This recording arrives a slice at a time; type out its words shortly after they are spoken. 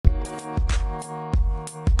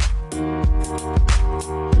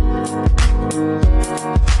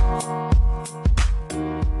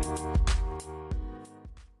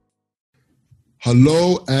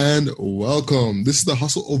Hello and welcome. This is the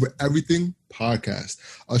Hustle Over Everything podcast,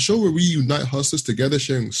 a show where we unite hustlers together,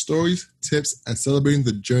 sharing stories, tips, and celebrating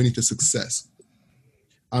the journey to success.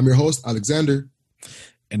 I'm your host, Alexander.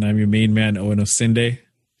 And I'm your main man, Owen Osinde.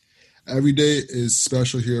 Every day is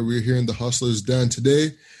special here. We're here in the Hustlers Den. Today,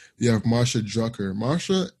 we have Marsha Drucker.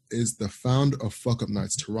 Marsha is the founder of Fuck Up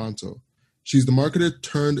Nights Toronto. She's the marketer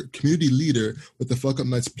turned community leader with the Fuck Up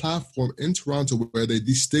Nights platform in Toronto, where they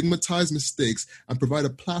destigmatize mistakes and provide a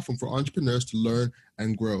platform for entrepreneurs to learn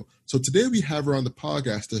and grow. So today we have her on the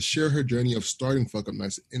podcast to share her journey of starting Fuck Up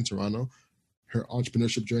Nights in Toronto, her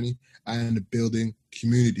entrepreneurship journey, and building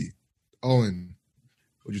community. Owen,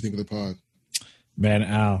 what do you think of the pod? Man,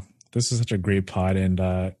 Al, this is such a great pod,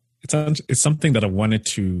 and it's something that I wanted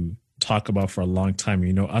to talk about for a long time.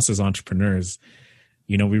 You know, us as entrepreneurs,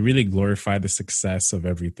 you know, we really glorify the success of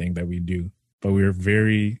everything that we do, but we're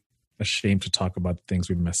very ashamed to talk about the things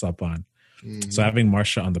we mess up on. Mm-hmm. So having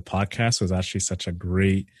Marsha on the podcast was actually such a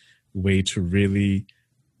great way to really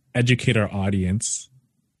educate our audience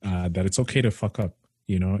that it's okay to fuck up.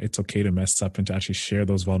 You know, it's okay to mess up and to actually share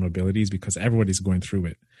those vulnerabilities because everybody's going through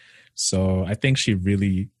it. So I think she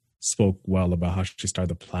really spoke well about how she started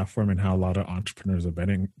the platform and how a lot of entrepreneurs are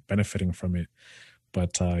benefiting from it.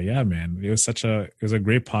 But yeah, man, it was a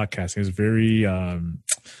great podcast. It was very,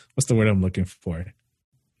 what's the word I'm looking for?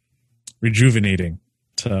 Rejuvenating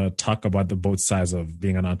to talk about the both sides of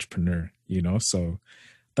being an entrepreneur, you know? So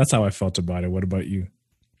that's how I felt about it. What about you?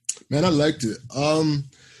 Man, I liked it.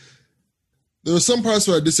 There were some parts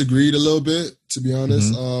where I disagreed a little bit, to be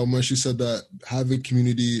honest, when she said that having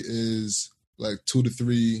community is like 2 to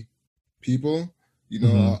 3 people. You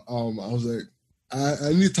know, I was like,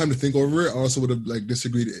 I needed time to think over it. I also would have like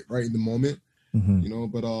disagreed right in the moment, you know,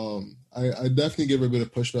 but I definitely gave her a bit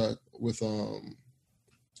of pushback with her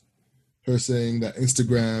saying that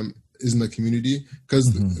Instagram isn't a community,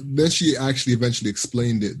 because then she actually eventually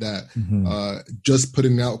explained it that just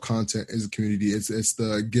putting out content is a community. It's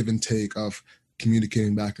the give and take of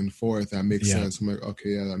communicating back and forth that makes sense. I'm like, okay,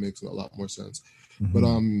 yeah, that makes a lot more sense. But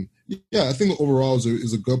yeah, I think overall it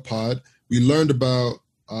was a good pod. We learned about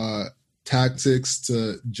tactics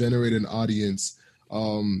to generate an audience.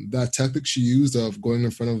 That tactic she used of going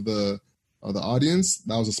in front of the audience,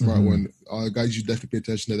 that was a smart one. Guys, you definitely pay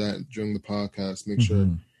attention to that during the podcast. Make sure.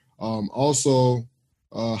 Also,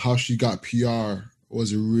 how she got PR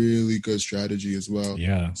was a really good strategy as well.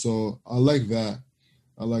 Yeah. So I like that.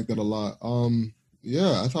 I like that a lot.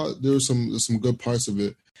 Yeah, I thought there was some good parts of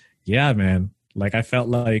it. Yeah, man. Like I felt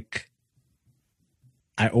like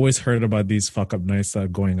I always heard about these fuck up nights that are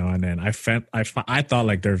going on, and I thought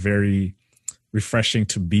like they're very refreshing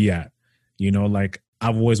to be at. You know, like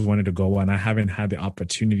I've always wanted to go on. I haven't had the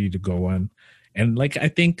opportunity to go on, and like I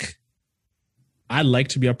think I'd like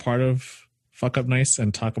to be a part of fuck up nights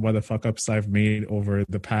and talk about the fuck ups I've made over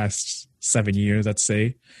the past 7 years. Let's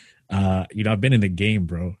say, you know, I've been in the game,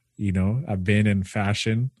 bro. You know, I've been in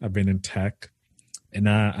fashion, I've been in tech, and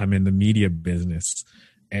now I'm in the media business.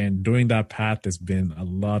 And during that path, there's been a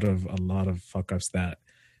lot of fuck ups that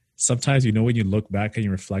sometimes, you know, when you look back and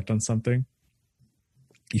you reflect on something,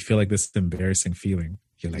 you feel like this embarrassing feeling.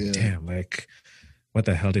 You're like, damn, like, what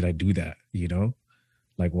the hell did I do that? You know,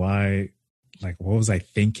 like, why? Like, what was I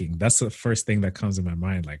thinking? That's the first thing that comes in my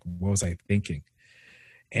mind. Like, what was I thinking?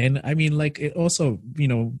 And I mean, like, it also, you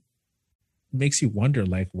know, makes you wonder,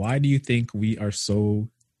 like, why do you think we are so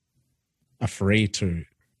afraid to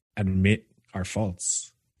admit our faults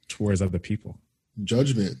towards other people?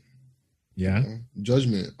 Judgment. Yeah. You know?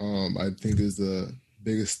 Judgment, I think is the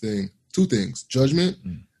biggest thing. 2 things, judgment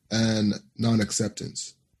and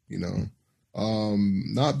non-acceptance, you know.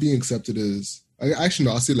 Not being accepted is, actually,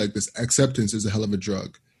 no, I'll say it like this: acceptance is a hell of a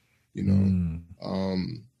drug, you know. No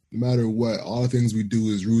matter what, all the things we do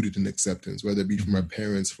is rooted in acceptance, whether it be from our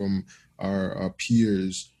parents, from our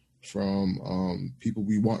peers, from people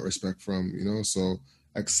we want respect from, you know. So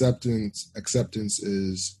acceptance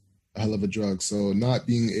is a hell of a drug. So not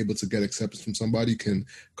being able to get acceptance from somebody can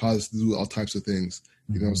cause us to do all types of things,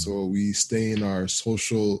 you know. So we stay in our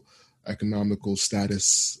social, economical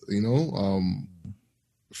status, you know,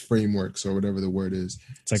 frameworks or whatever the word is.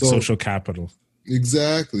 It's like social capital.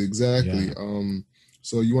 Exactly. Yeah.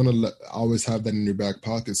 So you want to always have that in your back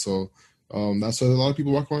pocket. So that's why a lot of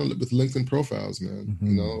people walk around with LinkedIn profiles, man,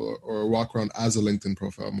 you know, or walk around as a LinkedIn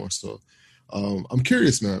profile more so. I'm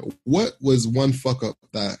curious, man, what was one fuck up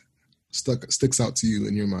that sticks out to you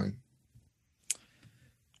in your mind?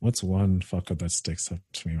 What's one fuck up that sticks up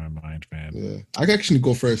to me in my mind, man? Yeah, I can actually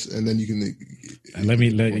go first, and then you can. Let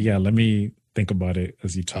me think about it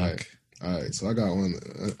as you talk. All right. So I got one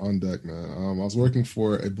on deck, man. I was working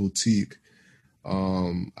for a boutique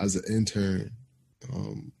as an intern.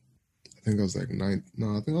 I think I was like nine.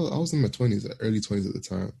 No, I think I was in my 20s, early 20s at the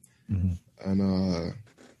time. Mm-hmm. And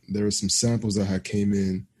there were some samples that had came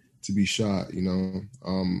in to be shot. You know,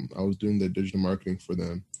 I was doing the digital marketing for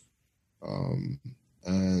them,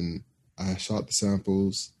 and I shot the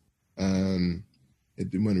samples, and it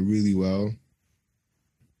went really well.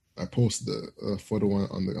 I posted a photo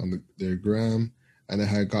on their gram, and it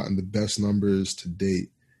had gotten the best numbers to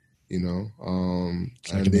date. You know,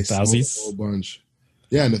 Like and in the they sold a thousands. whole bunch.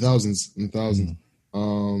 Yeah, in the thousands,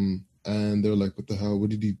 Mm. and they're like, "What the hell? What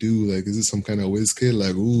did he do? Like, is this some kind of whiz kid?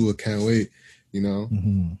 Like, ooh, I can't wait." You know,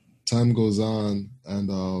 Mm-hmm. time goes on,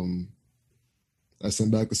 and I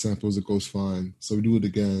send back the samples. It goes fine. So we do it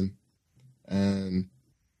again, and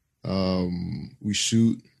we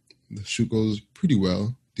shoot. The shoot goes pretty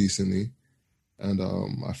well, decently, and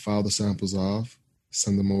I file the samples off,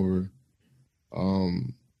 send them over.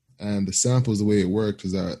 And the samples, the way it worked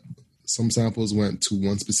is that some samples went to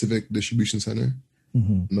one specific distribution center,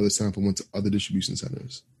 Mm-hmm. another sample went to other distribution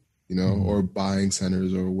centers, you know, Mm-hmm. or buying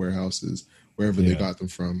centers or warehouses, wherever they Yeah. got them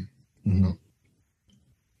from. You Mm-hmm. know,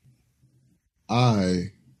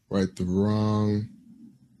 I write the wrong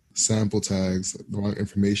sample tags, the wrong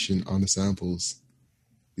information on the samples.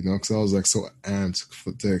 You know, because I was like so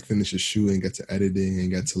amped to like, finish a shoot and get to editing and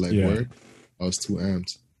get to like Yeah. work. I was too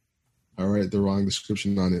amped. I write the wrong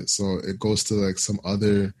description on it, so it goes to like some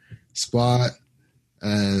other spot,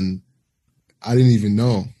 and I didn't even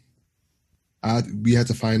know. We had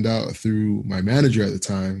to find out through my manager at the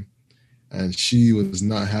time, and she was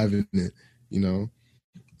not having it. You know,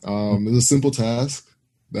 it was a simple task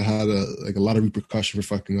that had a lot of repercussion for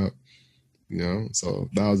fucking up. You know, so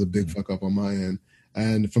that was a big fuck up on my end.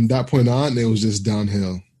 And from that point on, it was just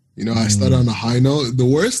downhill. You know, I started on a high note. The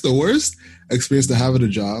worst experience to have at a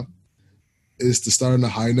job is to start on a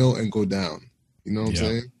high note and go down. You know what I'm Yeah.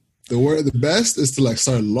 saying? The best is to like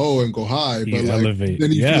start low and go high, You but like elevate.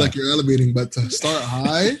 then you Yeah. feel like you're elevating. But to start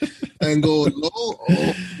high and go low,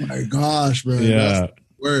 oh my gosh, man, Yeah. that's the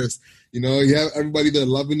worst. You know, you have everybody there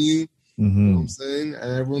loving you. You know Mm-hmm. what I'm saying?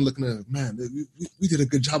 And everyone looking at, man, we did a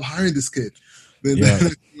good job hiring this kid. Then Yeah.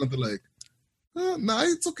 they're like, oh, nah,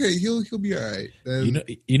 it's okay. He'll be all right. Then,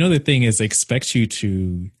 You know the thing is, they expect you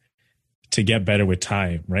to get better with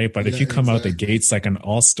time, right? But if Yeah, you come out the exactly. gates like an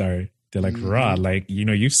all-star, they're like, Mhm. raw, like, you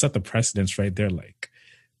know, you've set the precedence right there. Like,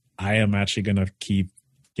 I am actually gonna keep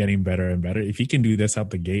getting better and better. If he can do this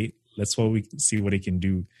out the gate, see what he can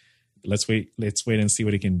do. Let's wait and see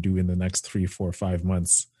what he can do in the next 3, 4, 5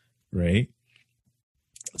 months, right?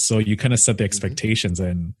 So you kind of set the expectations,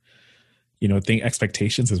 and you know, think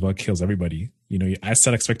expectations is what kills everybody. You know, I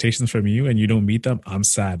set expectations from you and you don't meet them, I'm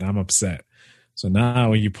sad, I'm upset. So now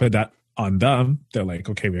when you put that on them, they're like,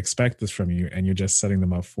 okay, we expect this from you, and you're just setting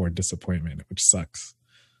them up for disappointment, which sucks.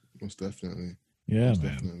 Most definitely. Yeah, Most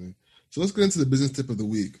man. definitely. So let's get into the business tip of the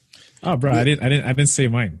week. Oh, bro, I didn't say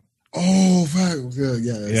mine. Oh, right.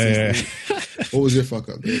 Yeah. Yeah. What was your fuck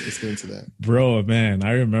up? Let's get into that. Bro, man,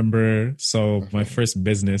 I remember. So my first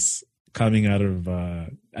business coming out of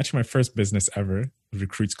actually my first business ever,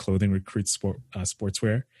 Recruits Clothing, Recruits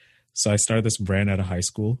Sportswear. So I started this brand out of high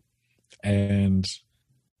school, and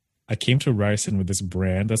I came to Ryerson with this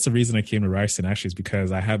brand. That's the reason I came to Ryerson, actually, is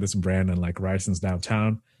because I had this brand in like Ryerson's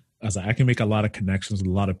downtown. I was like, I can make a lot of connections with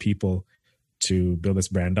a lot of people to build this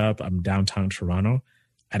brand up. I'm downtown Toronto.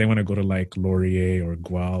 I didn't want to go to like Laurier or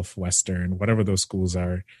Guelph, Western, whatever those schools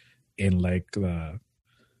are in like the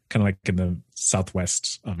kind of like in the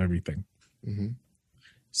southwest of everything. Mm-hmm.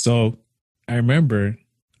 So I remember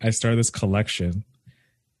I started this collection,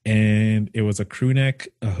 and it was a crew neck,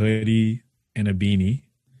 a hoodie, and a beanie.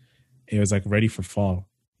 It was like ready for fall.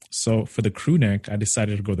 So for the crew neck, I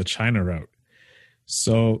decided to go the China route.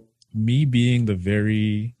 So me being the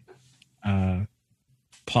very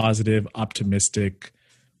positive, optimistic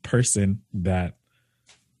person that,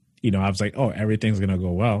 you know, I was like, oh, everything's going to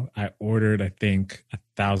go well. I ordered, I think,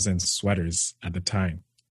 1,000 sweaters at the time,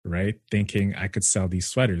 right? Thinking I could sell these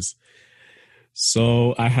sweaters.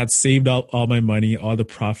 So I had saved up all my money, all the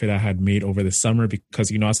profit I had made over the summer, because,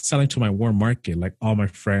 you know, I was selling to my warm market, like all my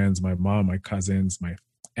friends, my mom, my cousins,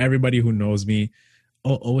 everybody who knows me.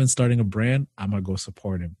 Oh, Owen's starting a brand, I'm going to go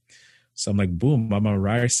support him. So I'm like, boom, I'm on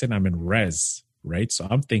Ryerson, I'm in Res, right? So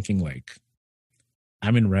I'm thinking like,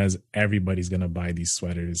 I'm in Res, everybody's going to buy these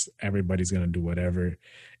sweaters. Everybody's going to do whatever.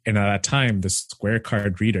 And at that time, the Square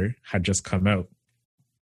card reader had just come out.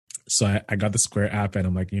 So I got the Square app, and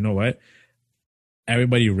I'm like, you know what?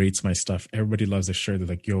 Everybody rates my stuff. Everybody loves the shirt. They're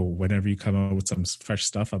like, yo, whenever you come out with some fresh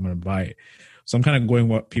stuff, I'm going to buy it. So I'm kind of going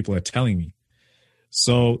what people are telling me.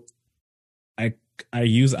 So I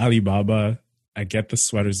use Alibaba I get the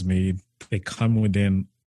sweaters made. They come within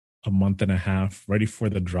a month and a half, ready for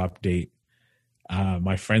the drop date.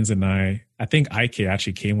 My friends and I think IK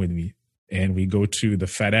actually came with me, and we go to the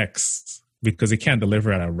FedEx because they can't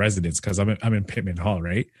deliver at our residence because I'm in Pittman Hall,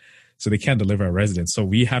 right? So they can't deliver our residence. So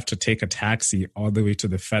we have to take a taxi all the way to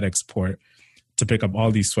the FedEx port to pick up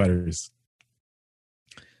all these sweaters.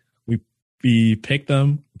 We pick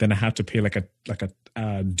them, then I have to pay like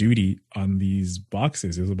a duty on these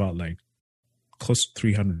boxes. It was about like close to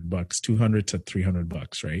 $300, $200 to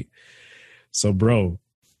 $300, right? So, bro,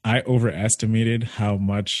 I overestimated how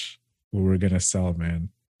much we were gonna sell, man.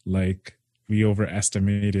 Like we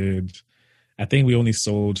overestimated. I think we only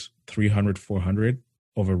sold 300, 400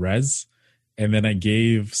 over res, and then I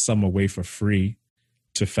gave some away for free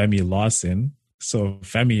to Femi Lawson. So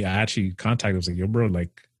Femi, I actually contacted him. I was like, yo, bro,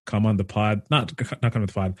 like come on the pod. Not come on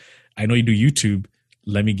the pod. I know you do YouTube.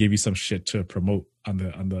 Let me give you some shit to promote on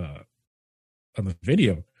the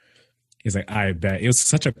video. He's like, I bet. It was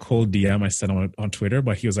such a cold DM I sent on Twitter,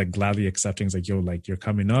 but he was like gladly accepting. He's like, yo, like you're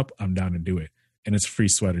coming up, I'm down to do it. And it's free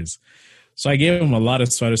sweaters. So I gave him a lot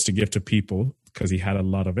of sweaters to give to people because he had a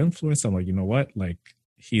lot of influence. I'm like, you know what? Like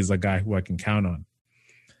he's a guy who I can count on.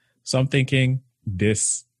 So I'm thinking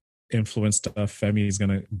this influence stuff, Femi is going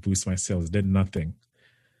to boost my sales. Did nothing.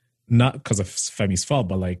 Not because of Femi's fault,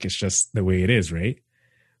 but like it's just the way it is, right?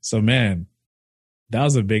 So man, that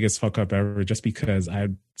was the biggest fuck up ever just because I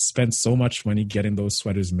spent so much money getting those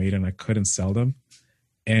sweaters made and I couldn't sell them.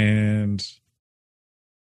 And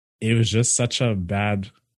it was just such a bad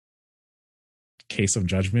case of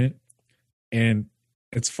judgment. And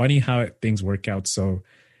it's funny how things work out. So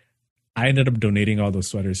I ended up donating all those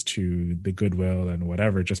sweaters to the Goodwill and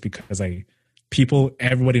whatever, just because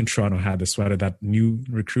everybody in Toronto had the sweater that new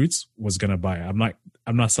recruits was going to buy. I'm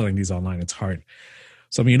not selling these online. It's hard.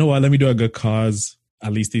 So I mean, you know what? Let me do a good cause.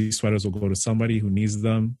 At least these sweaters will go to somebody who needs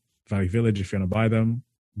them. Valley Village, if you're going to buy them,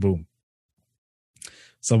 boom.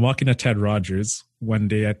 So I'm walking to Ted Rogers. One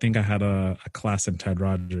day, I think I had a class in Ted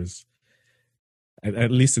Rogers.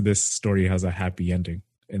 At least this story has a happy ending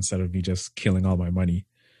instead of me just killing all my money.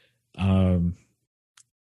 Damn,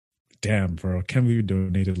 bro. Can't believe you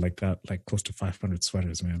donated like that, like close to 500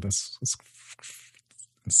 sweaters, man. That's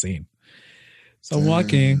insane. So I'm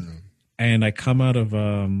walking and I come out of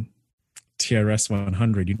TRS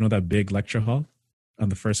 100. You know that big lecture hall on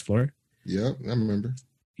the first floor? Yeah, I remember.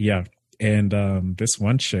 Yeah. And this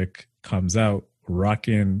one chick comes out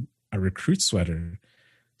rocking a recruit sweater.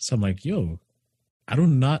 So I'm like, yo, I do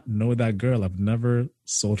not know that girl. I've never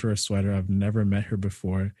sold her a sweater. I've never met her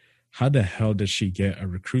before. How the hell did she get a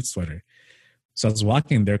recruit sweater? So I was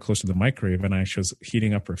walking there close to the microwave and she was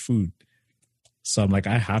heating up her food. So I'm like,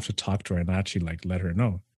 I have to talk to her and actually like let her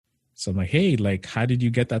know. So I'm like, hey, like, how did you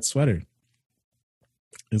get that sweater?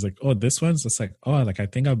 He's like, oh, this one's just like, oh, like, I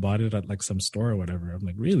think I bought it at like some store or whatever. I'm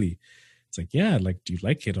like, really? It's like, yeah, like, do you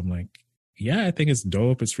like it? I'm like, yeah, I think it's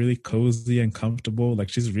dope. It's really cozy and comfortable. Like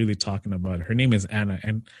she's really talking about it. Her name is Anna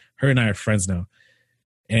and her and I are friends now.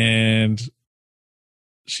 And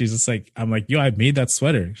she's just like, I'm like, yo, I made that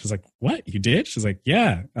sweater. She's like, what? You did? She's like,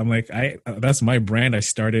 yeah. I'm like, that's my brand. I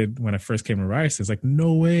started when I first came to Rice. It's like,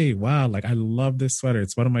 no way. Wow. Like, I love this sweater.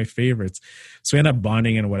 It's one of my favorites. So we end up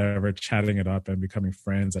bonding and whatever, chatting it up and becoming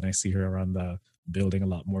friends. And I see her around the building a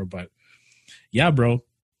lot more. But yeah, bro,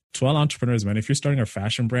 to all entrepreneurs, man, if you're starting a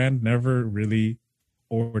fashion brand, never really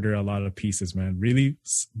order a lot of pieces, man. Really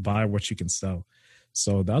buy what you can sell.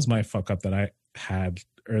 So that was my fuck up that I had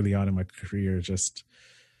early on in my career, just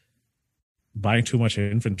buying too much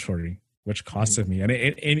inventory, which costed me.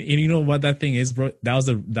 And you know what that thing is, bro? That was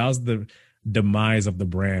the demise of the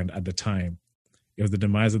brand at the time. It was the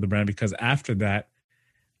demise of the brand because after that,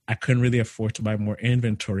 I couldn't really afford to buy more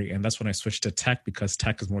inventory. And that's when I switched to tech because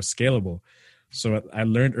tech is more scalable. So I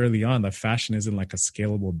learned early on that fashion isn't like a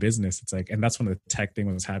scalable business. It's like, and that's when the tech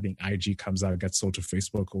thing was happening. IG comes out, gets sold to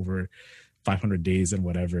Facebook over 500 days and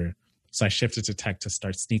whatever. So I shifted to tech to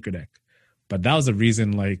start Sneaker Deck. But that was the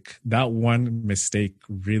reason, like that one mistake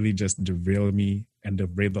really just derailed me and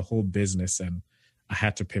derailed the whole business. And I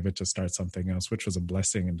had to pivot to start something else, which was a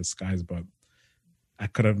blessing in disguise. But I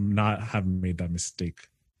could have not have made that mistake.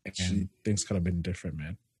 And things could have been different,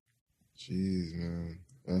 man. Jeez, man.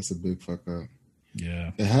 That's a big fuck up.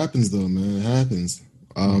 Yeah. It happens though, man. It happens.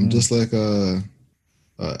 Just like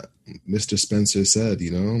Mr. Spencer said,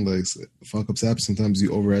 you know, like fuck ups happen. Sometimes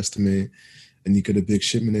you overestimate and you get a big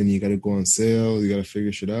shipment and you got to go on sale. You got to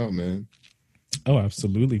figure shit out, man. Oh,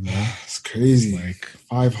 absolutely, man. It's crazy. Like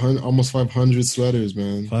 500, almost 500 sweaters,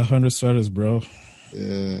 man. 500 sweaters, bro.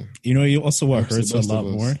 Yeah. You know, you also what hurts a lot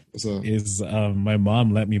more is my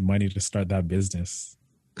mom lent me money to start that business.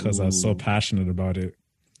 because I was so passionate about it.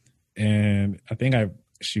 And I think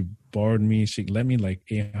she borrowed me, she lent me like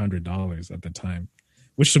 $800 at the time,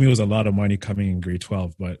 which to me was a lot of money coming in grade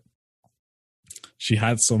 12, but she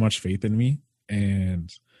had so much faith in me.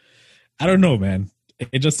 And I don't know, man.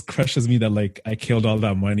 It just crushes me that like I killed all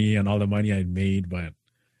that money and all the money I made. But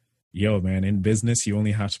yo, man, in business, you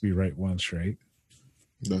only have to be right once, right?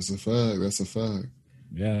 That's a fact. That's a fact.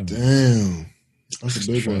 Yeah. Man. Damn. That's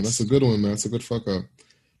a big one. That's a good one, man. That's a good fuck up.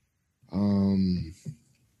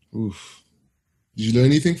 Oof. Did you learn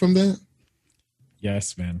anything from that?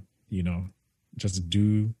 Yes, man. You know, just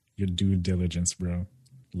do your due diligence, bro.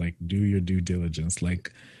 Like, do your due diligence.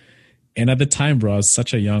 Like, and at the time, bro, I was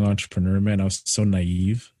such a young entrepreneur, man. I was so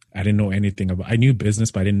naive. I didn't know anything about, I knew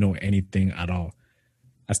business, but I didn't know anything at all.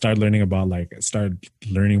 I started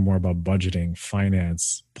learning more about budgeting,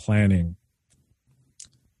 finance, planning,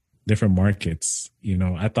 different markets. You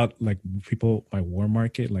know, I thought like people, my war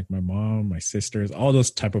market, like my mom, my sisters, all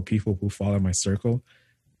those type of people who fall in my circle,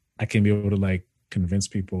 I can be able to like convince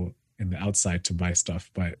people in the outside to buy stuff,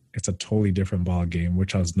 but it's a totally different ball game,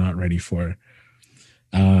 which I was not ready for.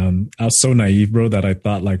 I was so naive, bro, that I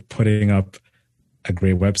thought like putting up a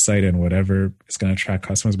great website and whatever is going to attract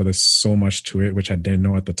customers, but there's so much to it, which I didn't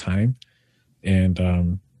know at the time.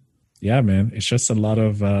 And yeah, man, it's just a lot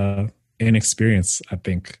of inexperience. I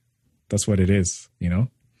think that's what it is, you know?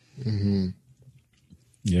 Mm-hmm.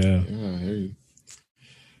 Yeah. Yeah, I hear you.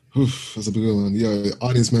 Oof, that's a big one. Yeah,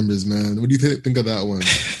 audience members, man. What do you think of that one?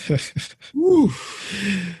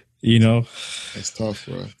 You know? That's tough,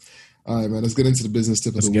 bro. All right, man. Let's get into the business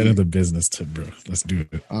tip of the week. Let's get into the business tip, bro. Let's do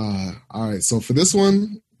it. All right. So for this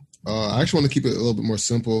one, I actually want to keep it a little bit more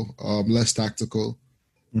simple, less tactical.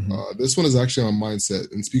 Mm-hmm. This one is actually on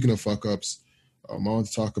mindset. And speaking of fuck-ups, I want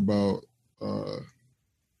to talk about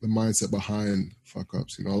the mindset behind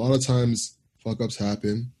fuck-ups. You know, a lot of times fuck-ups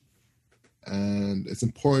happen, and it's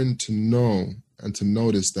important to know and to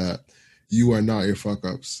notice that you are not your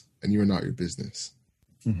fuck-ups and you are not your business.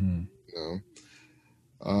 Mm-hmm. You know?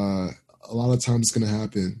 A lot of times it's going to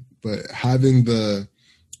happen, but having the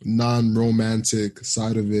non-romantic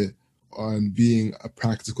side of it on being a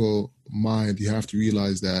practical mind, you have to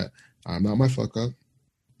realize that I'm not my fuck up.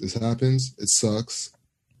 This happens. It sucks.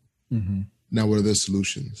 Mm-hmm. Now, what are the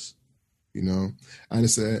solutions? You know, and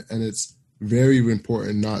it's very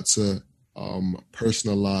important not to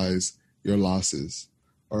personalize your losses,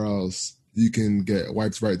 or else you can get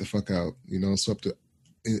wiped right the fuck out. You know, swept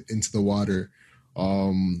into the water.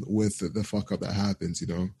 With the fuck up that happens, you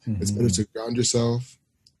know, mm-hmm. It's better to ground yourself,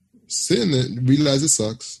 sit in it, realize it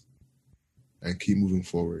sucks, and keep moving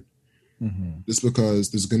forward. Mm-hmm. Just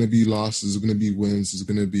because there's going to be losses, there's going to be wins, there's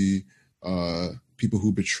going to be people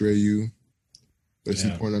who betray you, but it's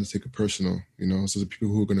important not to take it personal, you know. So the people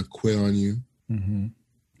who are going to quit on you, mm-hmm.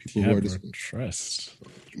 people who are just trust,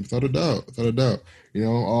 without a doubt, you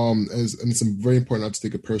know. And it's very important not to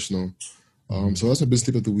take it personal. So that's my business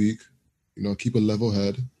tip of the week. You know, keep a level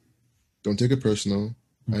head. Don't take it personal,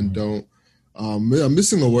 mm-hmm. and don't. I'm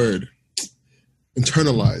missing a word.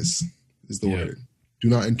 Internalize is the word. Do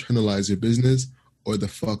not internalize your business or the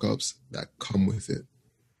fuck ups that come with it.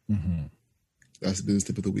 Mm-hmm. That's the business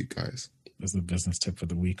tip of the week, guys. That's the business tip of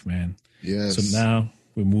the week, man. Yes. So now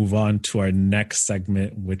we move on to our next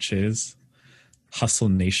segment, which is Hustle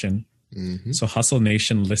Nation. Mm-hmm. So Hustle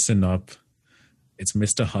Nation, listen up. It's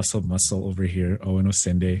Mr. Hustle Muscle over here, Owen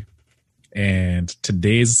Osende. And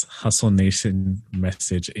today's Hustle Nation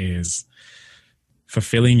message is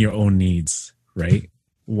fulfilling your own needs, right?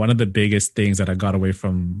 One of the biggest things that I got away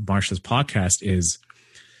from Marsha's podcast is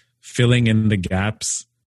filling in the gaps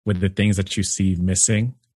with the things that you see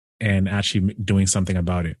missing and actually doing something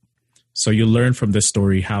about it. So you learn from this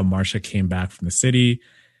story how Marsha came back from the city.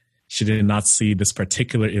 She did not see this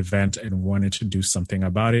particular event and wanted to do something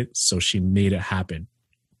about it. So she made it happen.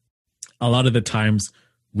 A lot of the times,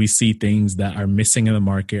 we see things that are missing in the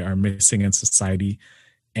market, are missing in society.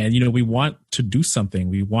 And, you know, we want to do something.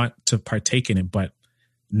 We want to partake in it, but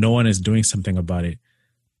no one is doing something about it.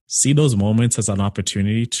 See those moments as an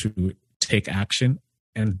opportunity to take action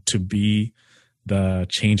and to be the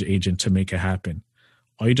change agent to make it happen.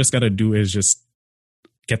 All you just got to do is just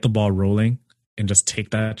get the ball rolling and just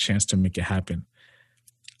take that chance to make it happen.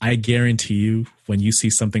 I guarantee you, when you see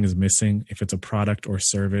something is missing, if it's a product or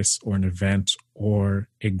service or an event or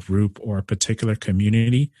a group or a particular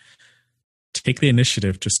community, take the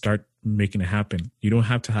initiative to start making it happen. You don't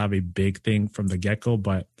have to have a big thing from the get-go,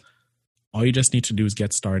 but all you just need to do is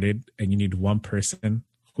get started, and you need one person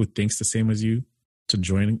who thinks the same as you to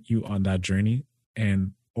join you on that journey.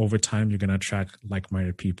 And over time, you're going to attract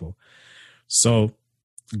like-minded people. So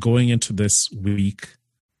going into this week,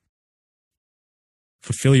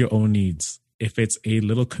 fulfill your own needs. If it's a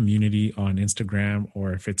little community on Instagram,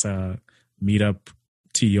 or if it's a meetup,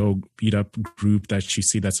 meetup group that you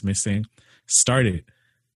see that's missing, start it.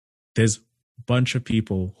 There's a bunch of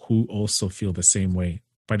people who also feel the same way,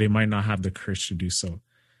 but they might not have the courage to do so.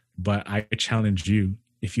 But I challenge you,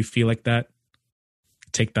 if you feel like that,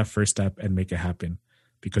 take that first step and make it happen,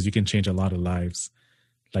 because you can change a lot of lives,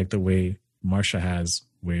 like the way Marsha has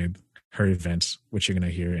with her event, which you're going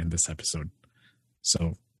to hear in this episode.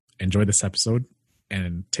 So enjoy this episode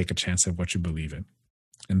and take a chance at what you believe in.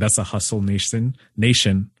 And that's a Hustle Nation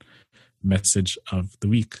message of the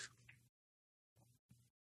week.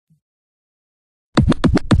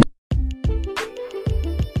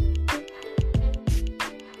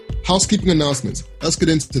 Housekeeping announcements. Let's get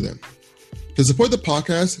into them. To support the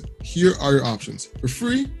podcast, here are your options. For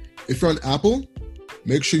free, if you're on Apple,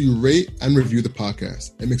 make sure you rate and review the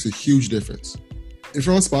podcast. It makes a huge difference. If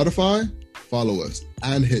you're on Spotify, follow us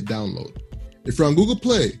and hit download. If you're on Google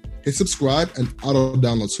Play, hit subscribe and auto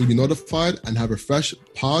download so you'll be notified and have a fresh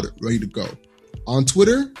pod ready to go. On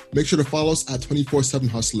Twitter, make sure to follow us at 247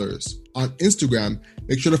 Hustlers. On Instagram,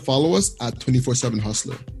 make sure to follow us at 247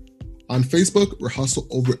 Hustler. On Facebook, we're Hustle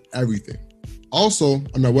Over Everything. Also,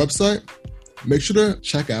 on our website, make sure to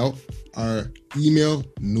check out our email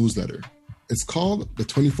newsletter. It's called the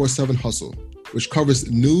 247 Hustle, which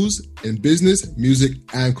covers news in business, music,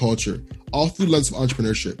 and culture, all through the lens of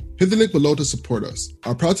entrepreneurship. Hit the link below to support us.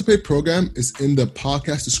 Our Proud to Pay program is in the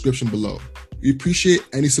podcast description below. We appreciate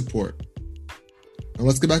any support. Now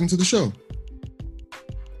let's get back into the show.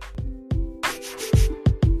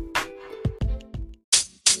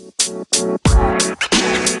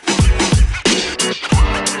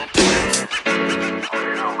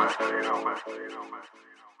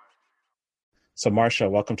 So Marsha,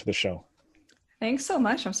 welcome to the show. Thanks so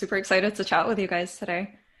much. I'm super excited to chat with you guys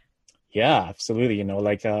today. Yeah, absolutely. You know,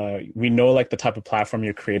 we know the type of platform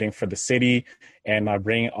you're creating for the city, and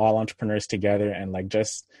bringing all entrepreneurs together, and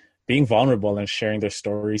just being vulnerable and sharing their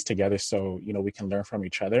stories together, so we can learn from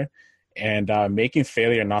each other, and making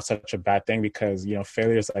failure not such a bad thing, because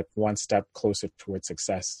failure is one step closer towards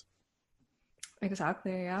success.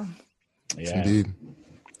 Exactly. Yeah. Yeah. Indeed.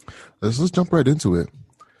 Let's jump right into it.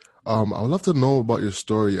 I would love to know about your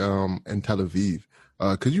story in Tel Aviv.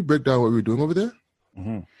 Could you break down what we were doing over there?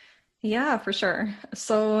 Mm-hmm. Yeah, for sure.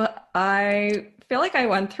 So I feel like I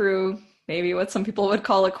went through maybe what some people would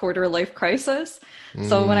call a quarter life crisis.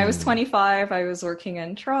 So when I was 25, I was working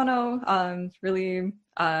in Toronto, really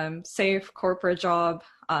safe corporate job,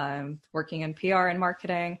 working in PR and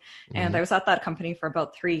marketing. And I was at that company for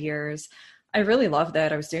about 3 years. I really loved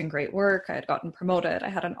it. I was doing great work. I had gotten promoted. I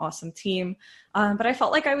had an awesome team. But I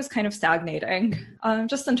felt like I was kind of stagnating.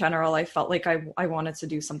 Just in general, I felt like I wanted to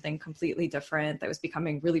do something completely different. I was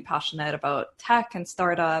becoming really passionate about tech and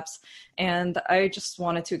startups, and I just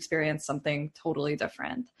wanted to experience something totally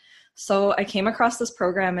different. So I came across this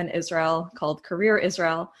program in Israel called Career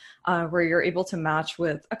Israel, where you're able to match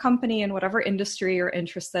with a company in whatever industry you're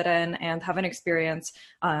interested in and have an experience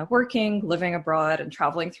working, living abroad, and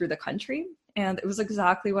traveling through the country. And it was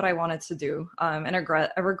exactly what I wanted to do. And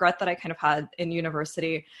a regret that I kind of had in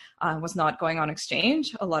university was not going on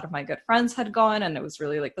exchange. A lot of my good friends had gone, and it was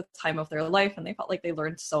really the time of their life, and they felt like they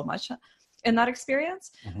learned so much in that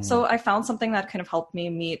experience. Mm-hmm. So I found something that kind of helped me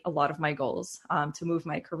meet a lot of my goals, to move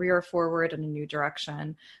my career forward in a new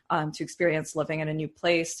direction, to experience living in a new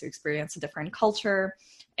place, to experience a different culture,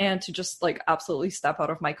 and to just absolutely step out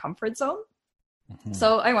of my comfort zone. Mm-hmm.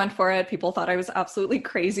 So I went for it. People thought I was absolutely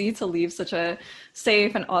crazy to leave such a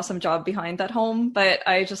safe and awesome job behind at home, but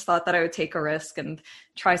I just thought that I would take a risk and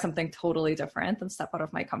try something totally different and step out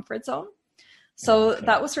of my comfort zone. So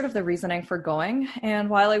that was sort of the reasoning for going. And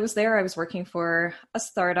while I was there, I was working for a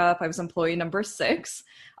startup. I was employee number 6,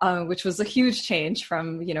 which was a huge change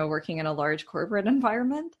from, working in a large corporate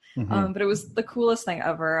environment. Mm-hmm. But it was the coolest thing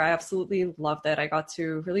ever. I absolutely loved it. I got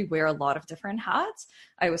to really wear a lot of different hats.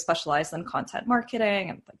 I was specialized in content marketing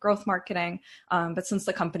and growth marketing. But since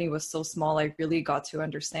the company was so small, I really got to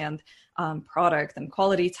understand product and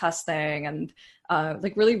quality testing, and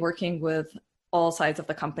really working with all sides of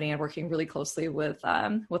the company and working really closely with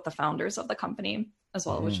the founders of the company as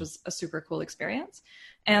well, which was a super cool experience.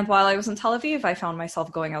 And while I was in Tel Aviv, I found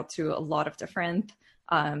myself going out to a lot of different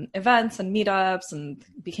events and meetups, and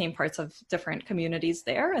became parts of different communities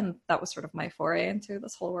there. And that was sort of my foray into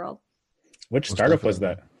this whole world. Which startup was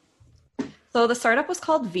that? So the startup was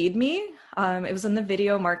called VeedMe. It was in the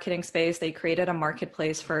video marketing space. They created a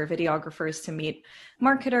marketplace for videographers to meet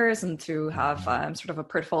marketers and to have sort of a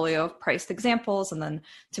portfolio of priced examples, and then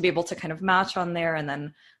to be able to kind of match on there. And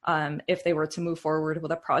then if they were to move forward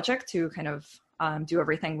with a project, to kind of do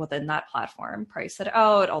everything within that platform, price it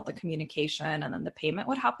out, all the communication, and then the payment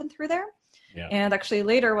would happen through there. Yeah. And actually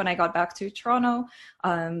later when I got back to Toronto,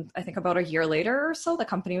 I think about a year later or so, the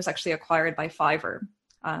company was actually acquired by Fiverr.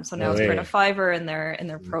 So now it's part of Fiverr in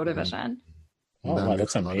their pro division. Oh, wow,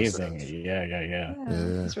 that's amazing. Yeah.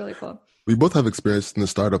 It's really cool. We both have experience in the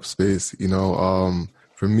startup space. You know,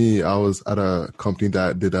 for me, I was at a company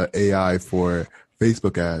that did an AI for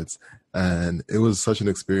Facebook ads. And it was such an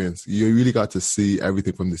experience. You really got to see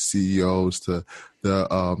everything from the CEOs to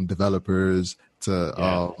the developers to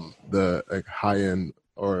the like high-end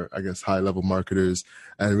or I guess high-level marketers,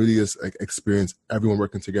 and really just like experience everyone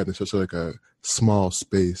working together in such like a small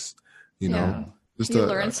space. You know, just you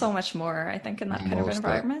learn so much more. I think in that kind of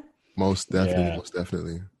environment. Most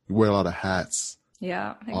definitely. You wear a lot of hats.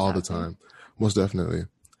 Yeah, exactly. All the time. Most definitely.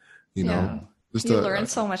 You know, just you learn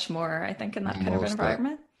so much more. I think in that kind of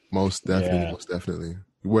environment. Most definitely.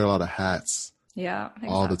 You wear a lot of hats. Yeah, exactly.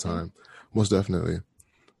 All the time. Most definitely.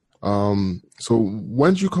 So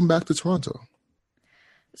when did you come back to Toronto?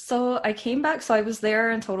 So I came back. So I was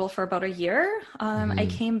there in total for about a year. I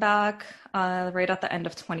came back right at the end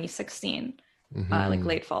of 2016, like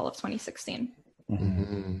late fall of 2016.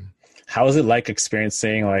 How is it like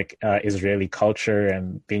experiencing like Israeli culture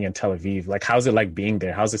and being in Tel Aviv? Like, how's it like being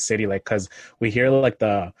there? How's the city like? Because we hear like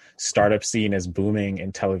the startup scene is booming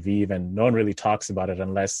in Tel Aviv, and no one really talks about it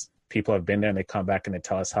unless people have been there and they come back and they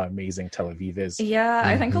tell us how amazing Tel Aviv is. Yeah,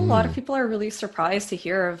 I think a lot of people are really surprised to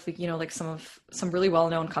hear of, you know, like some really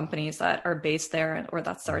well-known companies that are based there or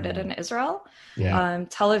that started in Israel. Yeah.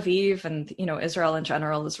 Tel Aviv and, you know, Israel in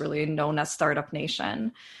general is really known as Startup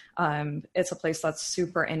Nation. It's a place that's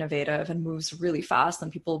super innovative and moves really fast, and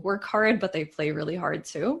people work hard, but they play really hard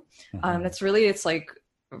too. It's like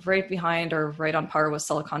right behind or right on par with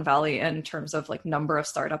Silicon Valley in terms of like number of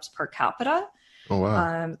startups per capita. Oh,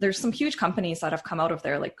 wow. There's some huge companies that have come out of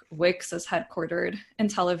there, like Wix is headquartered in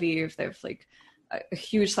Tel Aviv. They have like a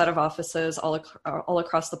huge set of offices all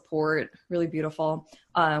across the port, really beautiful.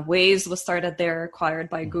 Waze was started there, acquired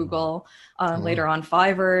by Google. Later on,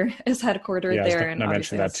 Fiverr is headquartered there. And I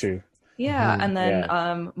mentioned that too. Yeah, and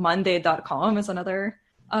then Monday.com is another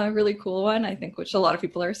really cool one, I think, which a lot of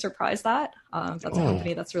people are surprised at. That's a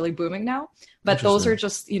company that's really booming now. But those are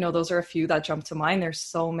just, you know, those are a few that jump to mind. There's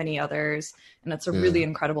so many others. And it's a really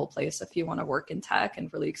incredible place if you want to work in tech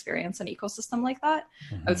and really experience an ecosystem like that.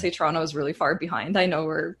 I would say Toronto is really far behind. I know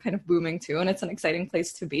we're kind of booming too, and it's an exciting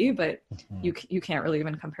place to be, but you can't really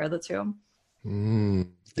even compare the two.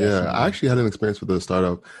 Yeah, I actually had an experience with a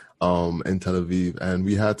startup in Tel Aviv, and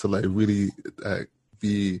we had to like really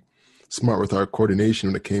be smart with our coordination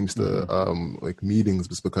when it came to like meetings,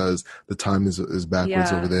 just because the time is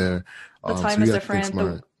backwards over there. The time is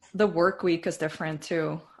different. The work week is different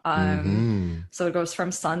too. So it goes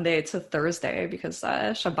from Sunday to Thursday because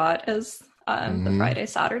Shabbat is the Friday,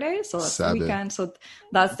 Saturday. So that's the weekend. So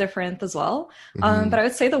that's different as well. But I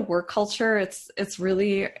would say the work culture, it's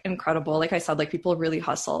really incredible. Like I said, like people really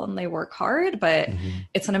hustle and they work hard, but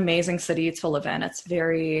it's an amazing city to live in. It's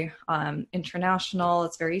very international.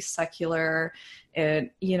 It's very secular.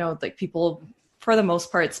 It, you know, like people for the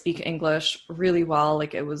most part speak English really well.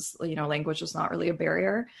 Like it was, you know, language was not really a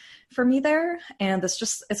barrier for me there. And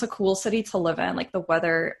it's a cool city to live in. Like the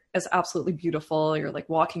weather is absolutely beautiful. You're like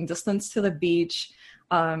walking distance to the beach,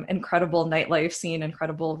 incredible nightlife scene,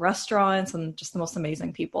 incredible restaurants, and just the most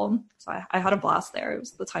amazing people. So I had a blast there. It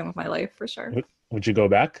was the time of my life for sure. Would you go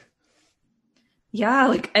back? Yeah,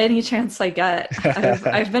 like any chance I get.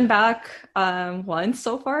 I've been back once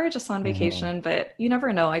so far, just on vacation, but you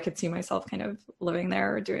never know. I could see myself kind of living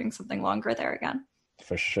there or doing something longer there again.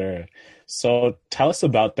 For sure. So tell us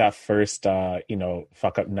about that first,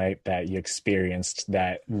 fuck up night that you experienced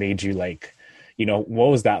that made you like, you know, what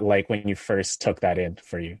was that like when you first took that in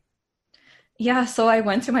for you? Yeah, so I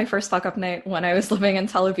went to my first fuck up night when I was living in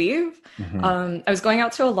Tel Aviv. I was going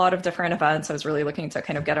out to a lot of different events. I was really looking to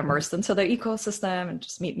kind of get immersed into the ecosystem and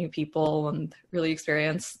just meet new people and really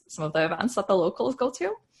experience some of the events that the locals go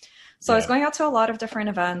to. So I was going out to a lot of different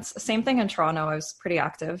events. Same thing in Toronto. I was pretty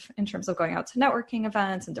active in terms of going out to networking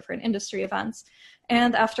events and different industry events.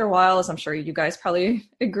 And after a while, as I'm sure you guys probably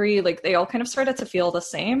agree, like they all kind of started to feel the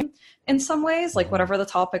same in some ways. Like whatever the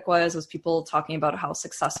topic was people talking about how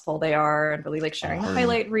successful they are and really like sharing the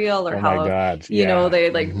highlight reel or you know, they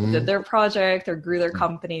like did their project or grew their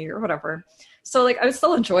company or whatever. So like I would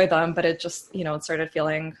still enjoy them, but it just, you know, it started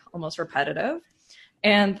feeling almost repetitive.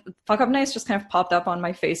 And Fuck Up Nights just kind of popped up on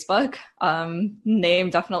my Facebook. Name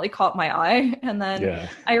definitely caught my eye. And then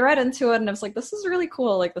I read into it and I was like, this is really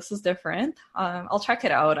cool. Like, this is different. I'll check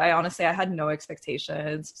it out. I had no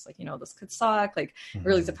expectations. It's like, this could suck. Like, it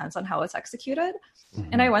really depends on how it's executed.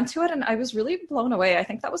 And I went to it and I was really blown away. I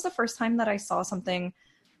think that was the first time that I saw something.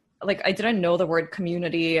 Like, I didn't know the word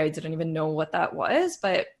community. I didn't even know what that was,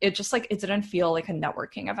 but it just like, it didn't feel like a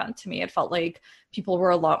networking event to me. It felt like people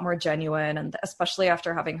were a lot more genuine. And especially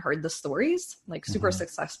after having heard the stories, like super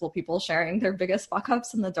successful people sharing their biggest fuck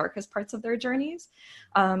ups and the darkest parts of their journeys.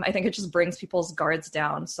 I think it just brings people's guards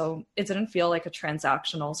down. So it didn't feel like a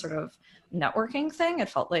transactional sort of networking thing. It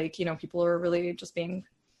felt like, people were really just being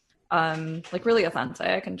like really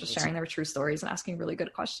authentic and just sharing their true stories and asking really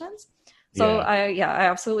good questions. So I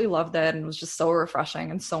absolutely loved it, and it was just so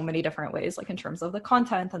refreshing in so many different ways, like in terms of the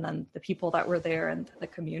content and then the people that were there and the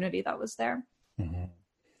community that was there.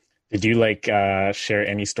 Did you share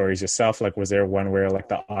any stories yourself? Like, was there one where like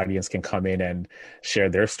the audience can come in and share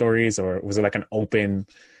their stories, or was it like an open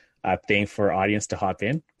thing for audience to hop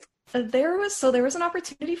in? There was an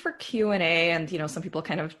opportunity for Q&A, and some people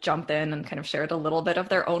kind of jumped in and kind of shared a little bit of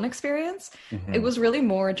their own experience. It was really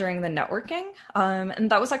more during the networking, and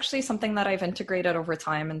that was actually something that I've integrated over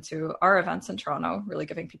time into our events in Toronto, really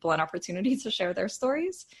giving people an opportunity to share their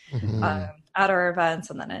stories at our events,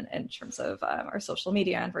 and then in terms of our social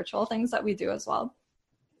media and virtual things that we do as well.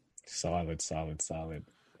 Solid.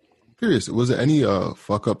 Curious, was there any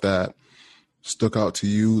fuck up that stuck out to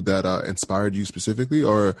you that inspired you specifically,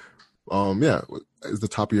 or is the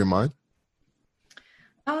top of your mind?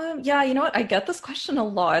 You know what? I get this question a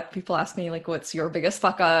lot. People ask me like, what's your biggest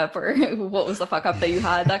fuck up, or what was the fuck up that you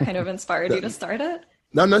had that kind of inspired you to start it?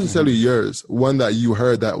 Not necessarily yours, one that you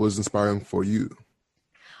heard that was inspiring for you.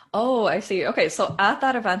 Oh, I see. Okay, so at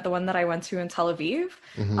that event, the one that I went to in Tel Aviv,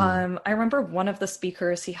 I remember one of the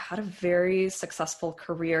speakers, he had a very successful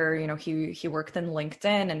career. He worked in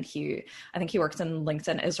LinkedIn, and I think he worked in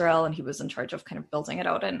LinkedIn Israel, and he was in charge of kind of building it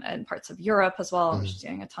out in parts of Europe as well. And was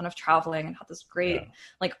doing a ton of traveling and had this great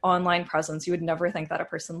like online presence. You would never think that a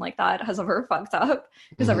person like that has ever fucked up,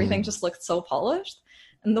 because everything just looked so polished.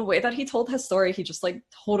 And the way that he told his story, he just like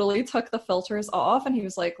totally took the filters off. And he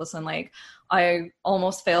was like, listen, like I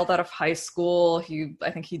almost failed out of high school.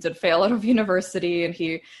 I think he did fail out of university, and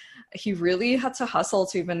he really had to hustle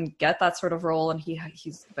to even get that sort of role. And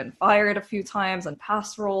he's been fired a few times and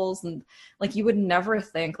past roles. And like, you would never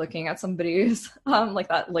think looking at somebody's like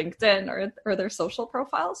that LinkedIn or their social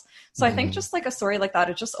profiles. So I think just like a story like that,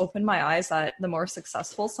 it just opened my eyes that the more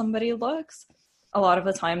successful somebody looks, a lot of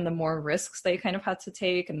the time, the more risks they kind of had to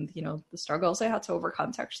take, and, the struggles they had to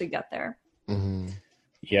overcome to actually get there.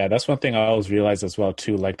 Yeah, that's one thing I always realize as well,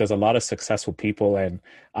 too. Like, there's a lot of successful people, and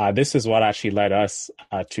this is what actually led us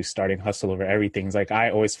to starting Hustle Over Everything. It's like, I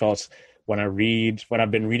always felt when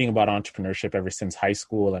I've been reading about entrepreneurship ever since high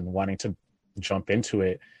school and wanting to jump into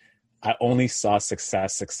it, I only saw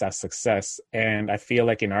success. And I feel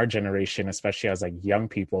like in our generation, especially as like young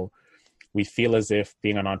people, we feel as if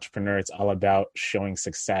being an entrepreneur, it's all about showing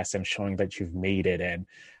success and showing that you've made it. And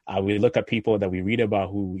we look at people that we read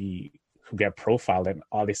about who get profiled, and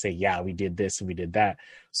all they say, yeah, we did this and we did that.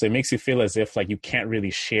 So it makes you feel as if like you can't really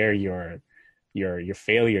share your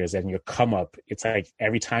failures and your come up. It's like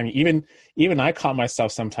every time, even I caught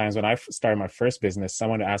myself sometimes when I started my first business,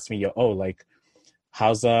 someone asked me, like,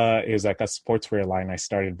 how's it was like a sportswear line I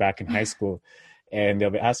started back in high school. And they'll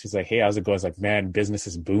be asking me, like, hey, how's it going? It's like, man, business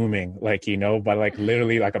is booming. Like, but like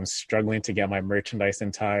literally like I'm struggling to get my merchandise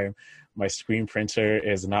in time. My screen printer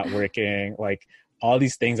is not working. Like all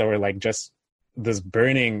these things that were like just this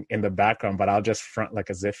burning in the background, but I'll just front like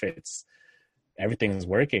as if everything is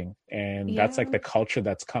working. And that's like the culture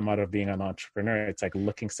that's come out of being an entrepreneur. It's like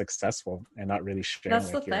looking successful and not really sharing.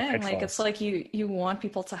 That's the thing. Like, it's like you want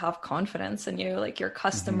people to have confidence in you, like your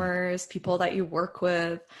customers, people that you work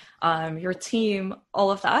with, your team, all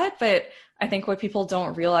of that. But I think what people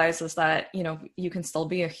don't realize is that, you can still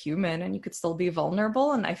be a human and you could still be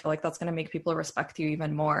vulnerable. And I feel like that's going to make people respect you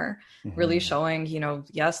even more, really showing,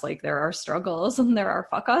 yes, like there are struggles and there are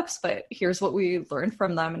fuck ups, but here's what we learned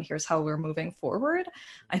from them and here's how we're moving forward.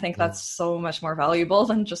 I think that's so much more valuable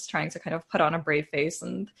than just trying to kind of put on a brave face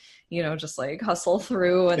and, just like hustle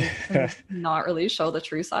through and not really show the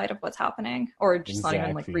true side of what's happening, or just not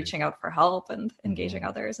even like reaching out for help and engaging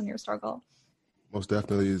others in your struggle. Most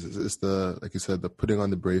definitely. It's the, like you said, the putting on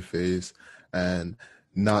the brave face and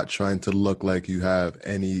not trying to look like you have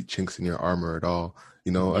any chinks in your armor at all,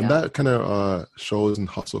 and that kind of shows in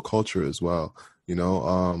hustle culture as well.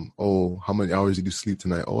 Oh, how many hours did you sleep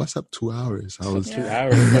tonight? Oh, I slept 2 hours. I was 2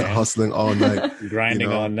 hours, man. hustling all night.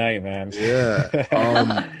 Grinding all night, man.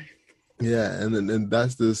 Yeah. Yeah. And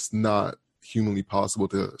that's just not humanly possible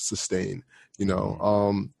to sustain,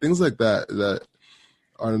 things like that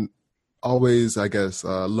are always, I guess,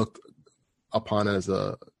 looked upon as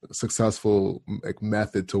a successful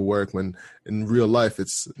method to work, when in real life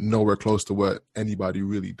it's nowhere close to what anybody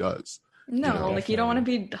really does. No, you don't want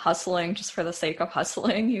to be hustling just for the sake of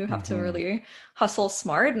hustling. You have to really hustle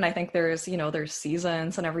smart. And I think there's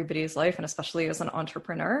seasons in everybody's life, and especially as an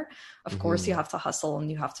entrepreneur, of course you have to hustle and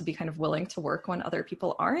you have to be kind of willing to work when other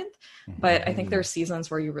people aren't. But I think there's seasons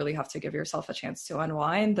where you really have to give yourself a chance to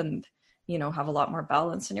unwind and, have a lot more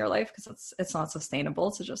balance in your life, because it's not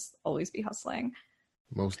sustainable to just always be hustling.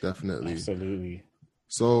 Most definitely. Absolutely.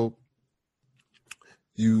 So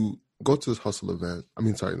you go to this the hustle event,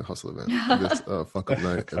 this fuck up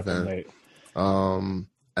night event.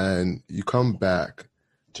 And you come back.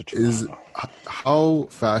 How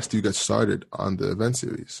fast do you get started on the event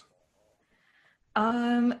series?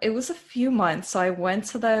 It was a few months. So I went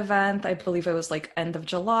to the event, I believe it was end of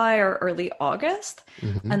July or early August.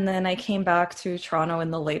 And then I came back to Toronto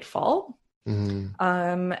in the late fall.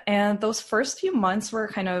 And those first few months were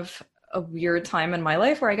kind of a weird time in my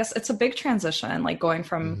life, where I guess it's a big transition, going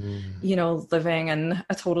from, living in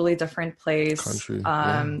a totally different place,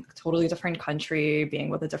 totally different country, being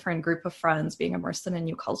with a different group of friends, being immersed in a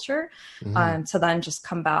new culture, to then just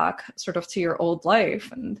come back sort of to your old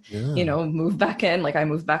life and, move back in. I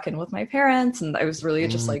moved back in with my parents, and I was really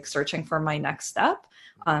just searching for my next step,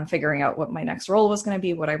 figuring out what my next role was going to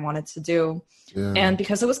be, what I wanted to do. And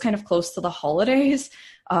because it was kind of close to the holidays,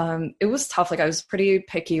 it was tough. I was pretty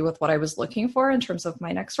picky with what I was looking for in terms of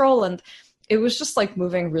my next role. And it was just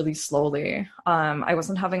moving really slowly. I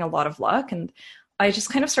wasn't having a lot of luck. And I just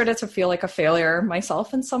kind of started to feel like a failure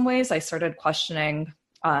myself in some ways. I started questioning,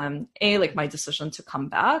 my decision to come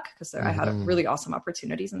back, because I had really awesome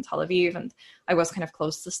opportunities in Tel Aviv and I was kind of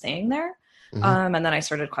close to staying there. And then I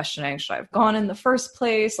started questioning, should I have gone in the first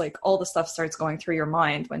place? All the stuff starts going through your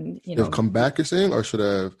mind when, You've come back, you're saying, or should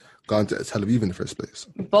I have gone to Tel Aviv in the first place?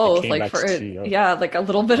 Both, a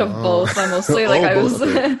little bit of both. I mostly,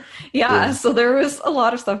 okay. So there was a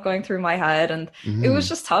lot of stuff going through my head, and it was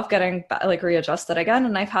just tough getting readjusted again.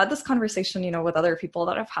 And I've had this conversation, with other people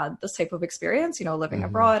that have had this type of experience, living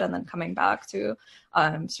abroad and then coming back to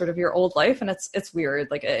sort of your old life. And it's weird.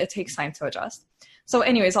 It takes time to adjust. So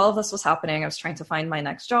anyways, all of this was happening. I was trying to find my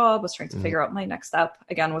next job, was trying to figure out my next step.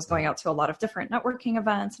 Again, was going out to a lot of different networking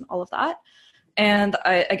events and all of that. And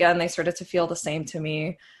they started to feel the same to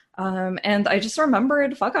me. And I just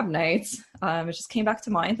remembered fuck up nights. It just came back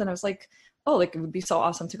to mind, and I was like, it would be so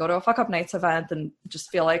awesome to go to a fuck up nights event and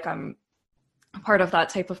just feel like I'm part of that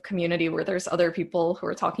type of community where there's other people who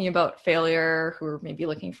are talking about failure, who are maybe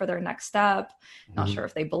looking for their next step, not sure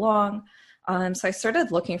if they belong. So I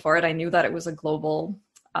started looking for it. I knew that it was a global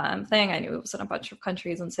thing. I knew it was in a bunch of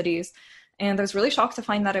countries and cities. And I was really shocked to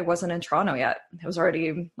find that it wasn't in Toronto yet. It was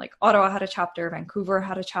already Ottawa had a chapter, Vancouver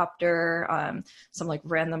had a chapter, some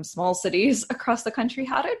random small cities across the country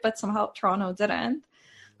had it, but somehow Toronto didn't.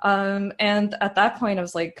 And at that point I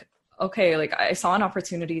was okay, I saw an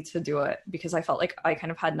opportunity to do it because I felt like I kind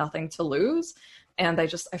of had nothing to lose. And I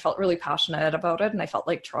felt really passionate about it. And I felt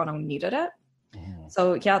like Toronto needed it.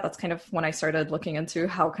 So that's kind of when I started looking into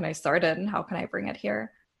how can I start it and how can I bring it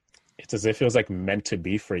here. It's as if it was meant to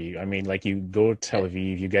be for you. I mean, you go to Tel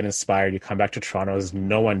Aviv, you get inspired, you come back to Toronto, there's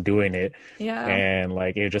no one doing it. Yeah. And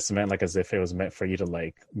it just meant as if it was meant for you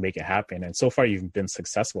to make it happen. And so far you've been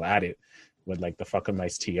successful at it with the Fuck Up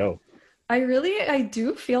Nights TO. I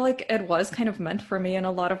do feel like it was kind of meant for me in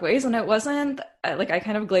a lot of ways. And it wasn't I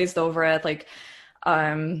kind of glazed over it.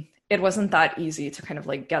 It wasn't that easy to kind of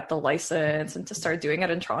get the license and to start doing it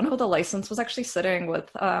in Toronto. The license was actually sitting with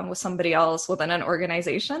somebody else within an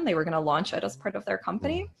organization. They were going to launch it as part of their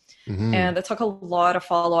company. And it took a lot of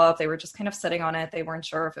follow-up. They were just kind of sitting on it. They weren't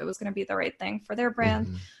sure if it was going to be the right thing for their brand.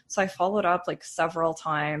 So I followed up several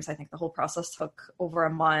times. I think the whole process took over a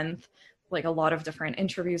month, a lot of different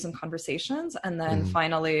interviews and conversations. And then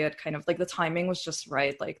finally it kind of the timing was just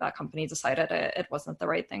right. That company decided it wasn't the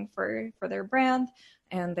right thing for their brand.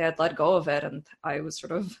 And they had let go of it. And I was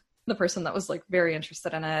sort of the person that was very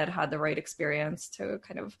interested in it, had the right experience to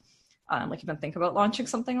kind of even think about launching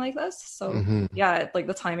something like this. So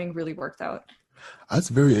the timing really worked out. That's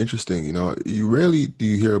very interesting. You rarely do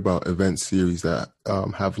you hear about event series that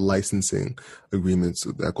have licensing agreements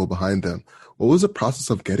that go behind them. What was the process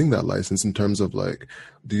of getting that license in terms of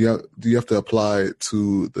do you have to apply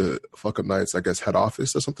to the Fuck Up Nights, I guess, head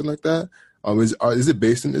office or something like that? Is it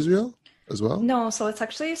based in Israel? as well? No, so it's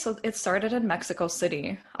actually, so it started in Mexico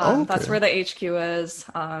City. Oh, That's okay. where the HQ is.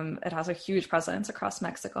 It has a huge presence across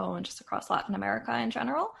Mexico and just across Latin America in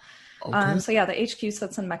general. Okay. So yeah, the HQ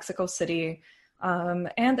sits in Mexico City.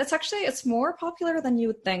 And it's more popular than you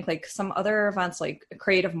would think. Like some other events, like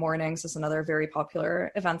Creative Mornings is another very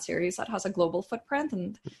popular event series that has a global footprint.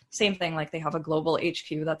 And same thing, like they have a global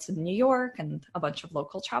HQ that's in New York and a bunch of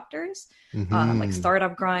local chapters. Like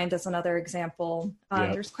Startup Grind is another example.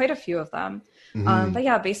 There's quite a few of them. But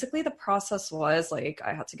yeah, basically the process was like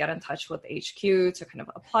I had to get in touch with HQ to kind of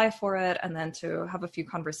apply for it and then to have a few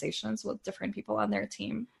conversations with different people on their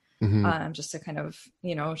team. Just to kind of,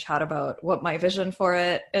 chat about what my vision for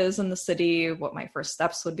it is in the city, what my first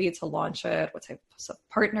steps would be to launch it, what types of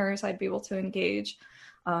partners I'd be able to engage.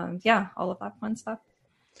 All of that fun stuff.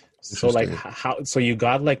 So like so you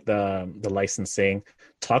got like the licensing.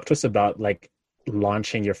 Talk to us about like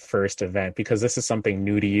launching your first event, because this is something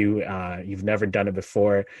new to you. You've never done it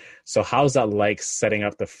before. So how's that like setting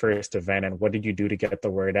up the first event, and what did you do to get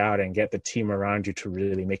the word out and get the team around you to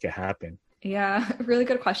really make it happen? Yeah, really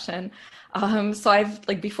good question. So I've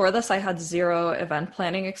before this, I had zero event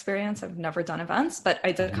planning experience. I've never done events, but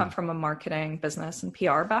I did come from a marketing, business, and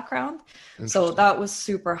PR background. So that was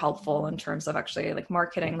super helpful in terms of actually like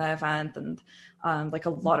marketing the event and like a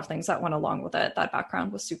lot of things that went along with it. That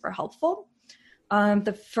background was super helpful.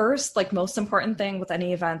 The first, most important thing with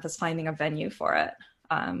any event is finding a venue for it.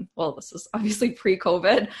 Well, this is obviously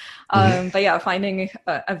pre-COVID, but yeah, finding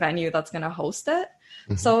a venue that's going to host it.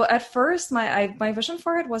 So at first, my vision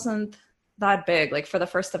for it wasn't that big. Like for the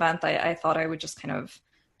first event, I thought I would just kind of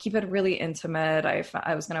keep it really intimate.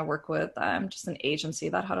 I was going to work with just an agency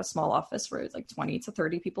that had a small office where like 20 to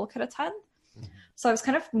 30 people could attend. So I was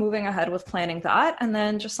kind of moving ahead with planning that. And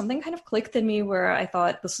then just something kind of clicked in me where I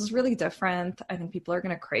thought, this is really different. I think people are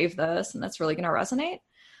going to crave this and that's really going to resonate.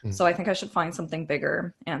 So I think I should find something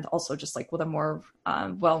bigger and also just like with a more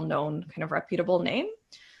well-known kind of reputable name.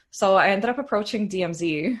 So I ended up approaching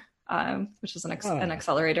DMZ, which is an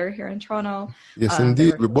accelerator here in Toronto. Yes,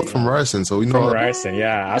 indeed. We're both from Ryerson, so we know. From Ryerson,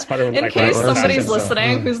 yeah. I was part of in case somebody's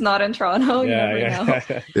listening who's not in Toronto, you never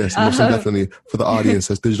know. Yes, most definitely. For the audience,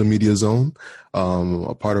 that's Digital Media Zone,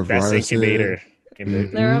 a part of best Ryerson. Incubator.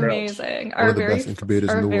 They're amazing. One of the best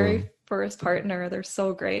incubators in the world. First partner, they're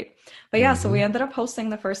so great. But yeah, so we ended up hosting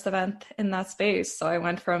the first event in that space. So I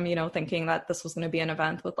went from thinking that this was going to be an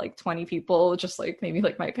event with like 20 people, just like maybe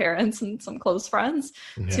like my parents and some close friends,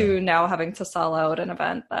 to now having to sell out an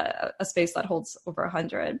event, a space that holds over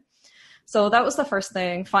 100. So that was the first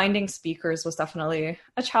thing. Finding speakers was definitely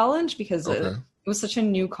a challenge because it was such a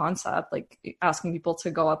new concept, like asking people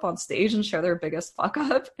to go up on stage and share their biggest fuck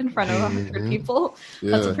up in front of 100 people.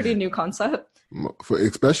 That's a pretty new concept.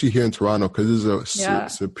 Especially here in Toronto, because there's a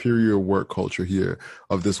superior work culture here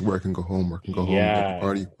of this work and go home, work and go home, maybe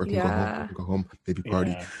party, work and go home, work and go home, maybe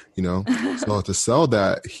party, So to sell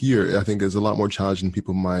that here, I think is a lot more challenging than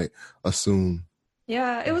people might assume.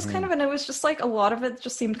 Yeah, it was kind of, and it was just like a lot of it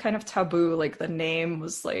just seemed kind of taboo. Like the name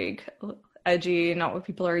was like edgy, not what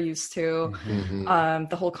people are used to.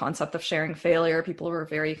 The whole concept of sharing failure, people were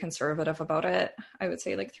very conservative about it, I would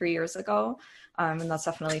say like 3 years ago. And that's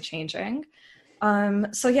definitely changing.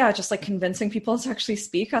 So yeah, just like convincing people to actually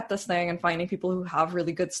speak at this thing and finding people who have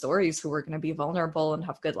really good stories, who were going to be vulnerable and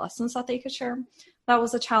have good lessons that they could share. That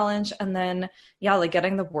was a challenge. And then, like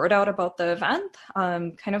getting the word out about the event.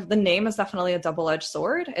 Kind of the name is definitely a double-edged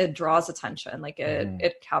sword. It draws attention, like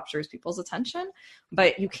it captures people's attention,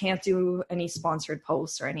 but you can't do any sponsored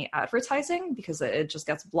posts or any advertising because it just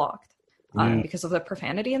gets blocked. Because of the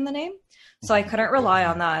profanity in the name. So I couldn't rely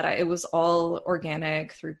on that. It was all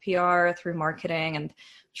organic through PR, through marketing, and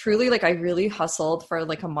truly like I really hustled for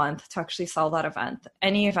like a month to actually sell that event.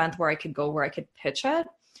 Any event where I could go, where I could pitch it.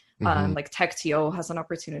 Like TechTO has an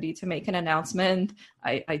opportunity to make an announcement.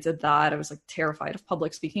 I did that. I was like terrified of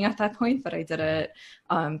public speaking at that point, but I did it.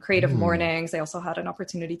 Creative Mornings, they also had an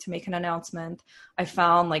opportunity to make an announcement. I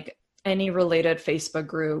found like any related Facebook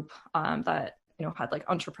group that had like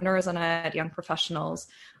entrepreneurs in it, young professionals.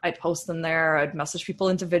 I'd post in there. I'd message people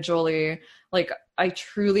individually. Like I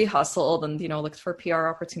truly hustled and, looked for PR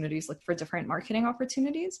opportunities, looked for different marketing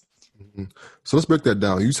opportunities. So let's break that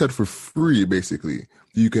down. You said for free, basically,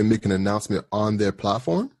 you can make an announcement on their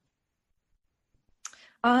platform?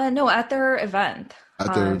 No, at their event.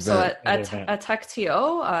 At their event. So at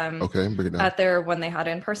TechTO, okay, break it down. at their, when they had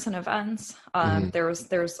in-person events, there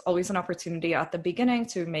was always an opportunity at the beginning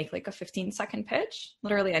to make like a 15-second pitch.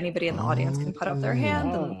 Literally anybody in the audience can put up their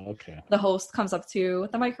hand, and the host comes up to you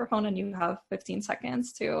with the microphone, and you have 15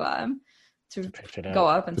 seconds to go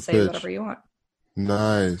up and say whatever you want.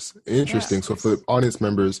 Nice. Interesting. Yeah. So for the audience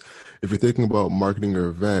members, if you're thinking about marketing your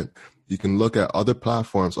event, you can look at other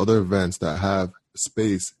platforms, other events that have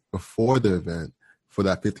space before the event for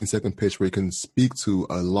that 15-second pitch where you can speak to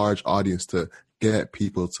a large audience to get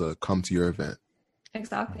people to come to your event.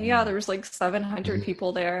 Exactly. Yeah, there was like 700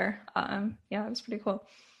 people there. Yeah, it was pretty cool.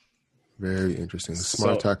 Very interesting.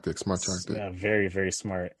 Smart tactic. Yeah, very, very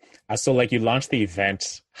smart. So like you launched the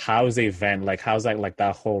event. How's the event? Like how's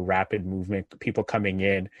that whole rapid movement, people coming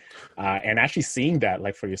in, and actually seeing that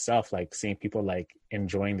like for yourself, like seeing people like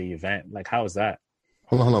enjoying the event. Like how is that?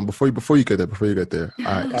 Hold on. Before you get there. All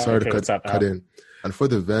right. Sorry to cut in. And for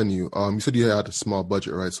the venue, you said you had a small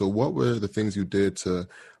budget, right? So what were the things you did to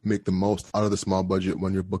make the most out of the small budget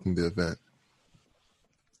when you're booking the event?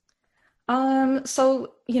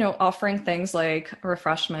 So, offering things like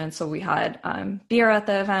refreshments. So we had beer at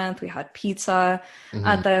the event, we had pizza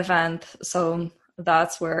at the event. So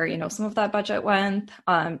that's where, some of that budget went.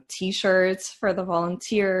 T-shirts for the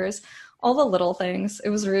volunteers, all the little things. It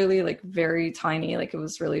was really like very tiny. Like it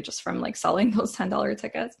was really just from like selling those $10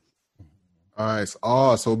 tickets. Nice.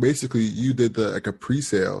 Oh, so basically you did a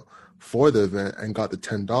pre-sale for the event and got the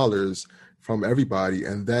 $10 from everybody.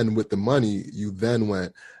 And then with the money, you then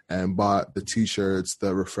went and bought the T-shirts,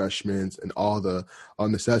 the refreshments, and all the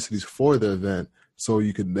necessities for the event, so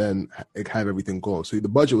you could then have everything go. So the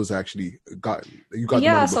budget was actually you got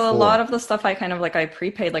yeah. So a lot of the stuff I kind of I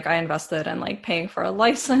prepaid, I invested in paying for a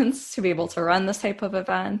license to be able to run this type of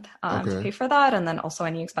event, to pay for that, and then also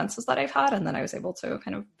any expenses that I've had, and then I was able to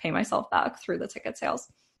kind of pay myself back through the ticket sales.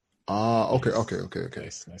 Okay.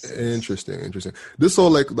 Nice. Interesting. This so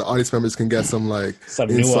the audience members can get some some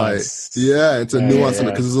insight. Nuance. Yeah, it's a nuance on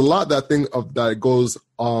it because there's a lot that goes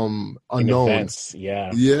unknown. Events,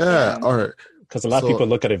 yeah. All right. Because a lot of people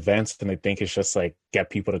look at events and they think it's just get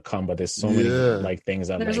people to come, but there's so many things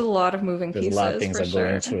that there's a lot of moving pieces. There's a lot of things that go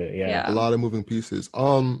into it. Yeah, a lot of moving pieces.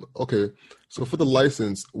 Okay. So for the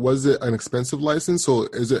license, was it an expensive license? So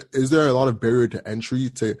is there a lot of barrier to entry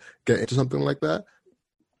to get into something like that?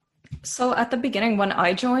 So at the beginning, when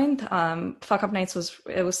I joined, Fuck Up Nights was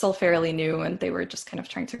still fairly new, and they were just kind of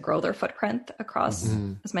trying to grow their footprint across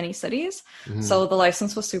as many cities. So the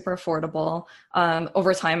license was super affordable.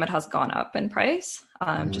 Over time, it has gone up in price,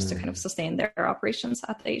 just to kind of sustain their operations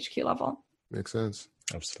at the HQ level. Makes sense.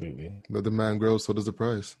 Absolutely. The demand grows, so does the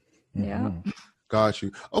price. Yeah. Got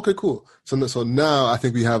you. Okay, cool. So now I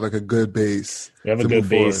think we have a good base. We have a good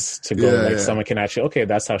base to go. Someone can actually, okay,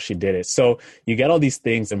 that's how she did it. So you get all these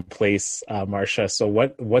things in place, Marsha. So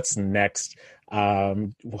what's next? How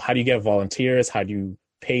do you get volunteers? How do you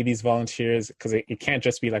pay these volunteers? Because it can't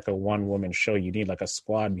just be a one-woman show. You need a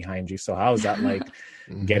squad behind you. So how is that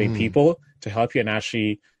getting people to help you and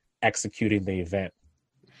actually executing the event?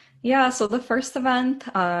 Yeah, so the first event,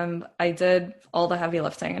 I did all the heavy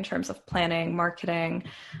lifting in terms of planning, marketing,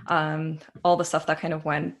 all the stuff that kind of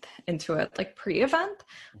went into it pre-event.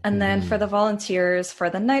 And then for the volunteers,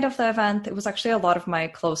 for the night of the event, it was actually a lot of my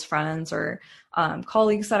close friends or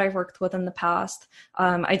colleagues that I've worked with in the past.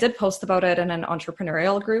 I did post about it in an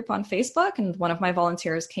entrepreneurial group on Facebook, and one of my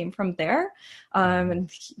volunteers came from there. And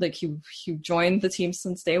he joined the team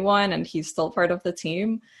since day one, and he's still part of the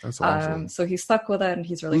team. That's awesome. So he's stuck with it, and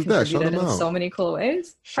he's really contributed in so many cool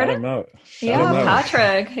ways. Shout him out.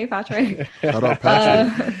 Patrick. Hey, Patrick. Shout out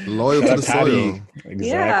Patrick. Loyal to the soil. Exactly.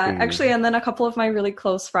 Yeah, actually, and then a couple of my really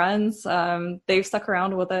close friends, they've stuck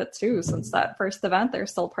around with it too since that first event. They're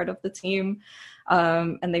still part of the team,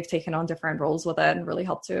 and they've taken on different roles with it and really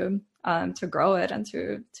helped to grow it and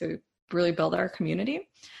to really build our community.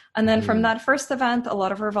 And then from that first event, a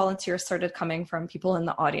lot of our volunteers started coming from people in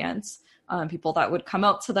the audience, people that would come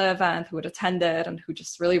out to the event, who would attend it, and who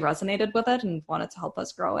just really resonated with it and wanted to help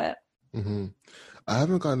us grow it. I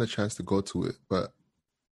haven't gotten a chance to go to it, but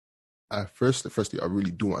firstly, I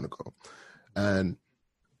really do want to go. And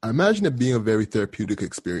I imagine it being a very therapeutic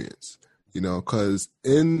experience, because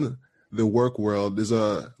in the work world, there's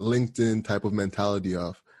a LinkedIn type of mentality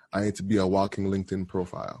of, I need to be a walking LinkedIn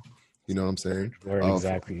profile. You know what I'm saying?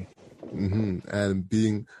 Exactly. And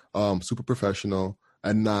being super professional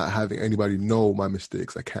and not having anybody know my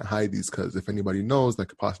mistakes. I can't hide these because if anybody knows, I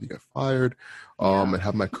could possibly get fired and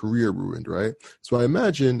have my career ruined, right? So I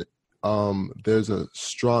imagine there's a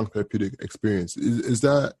strong therapeutic experience. Is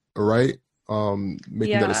that right?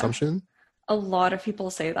 Making that assumption? A lot of people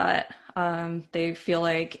say that. They feel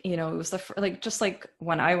like, you know, it was like, just like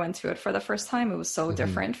when I went to it for the first time, it was so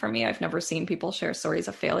different for me. I've never seen people share stories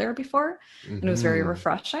of failure before, and it was very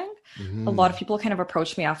refreshing. A lot of people kind of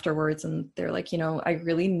approached me afterwards and they're like, you know, I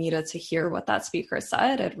really needed to hear what that speaker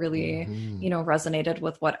said. It really, you know, resonated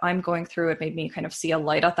with what I'm going through. It made me kind of see a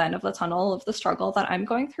light at the end of the tunnel of the struggle that I'm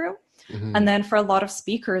going through. And then for a lot of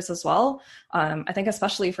speakers as well, I think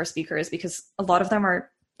especially for speakers, because a lot of them are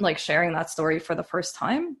like sharing that story for the first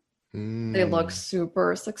time. They look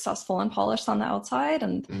super successful and polished on the outside.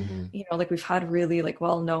 And, you know, like we've had really like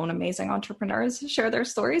well-known, amazing entrepreneurs share their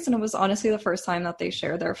stories. And it was honestly the first time that they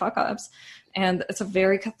shared their fuck ups. And it's a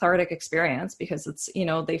very cathartic experience because it's, you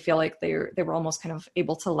know, they feel like they were almost kind of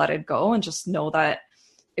able to let it go and just know that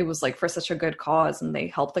it was like for such a good cause, and they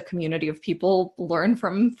helped the community of people learn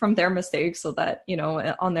from their mistakes so that, you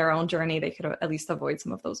know, on their own journey, they could at least avoid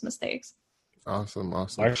some of those mistakes. Awesome.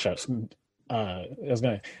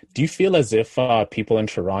 Do you feel as if people in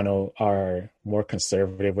Toronto are more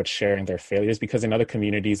conservative with sharing their failures? Because in other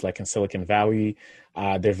communities, like in Silicon Valley,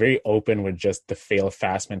 they're very open with just the fail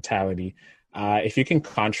fast mentality. If you can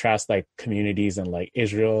contrast like communities in like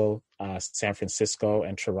Israel, San Francisco,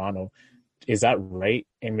 and Toronto, is that right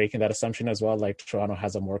in making that assumption as well? Like Toronto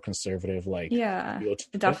has a more conservative, like, yeah,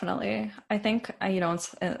 definitely. I think, you know,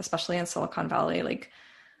 especially in Silicon Valley, like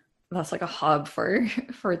that's like a hub for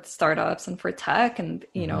startups and for tech, and,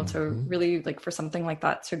 you know, to really like for something like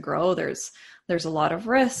that to grow, there's a lot of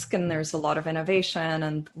risk and there's a lot of innovation.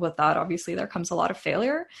 And with that, obviously there comes a lot of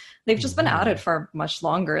failure. They've just been at it for much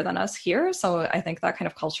longer than us here. So I think that kind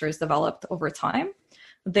of culture is developed over time.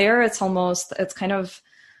 There, it's kind of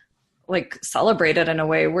like celebrated in a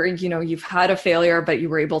way where, you know, you've had a failure, but you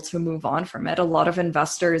were able to move on from it. A lot of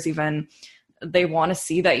investors, even, they want to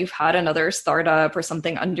see that you've had another startup or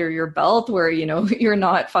something under your belt where, you know, you're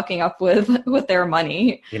not fucking up with their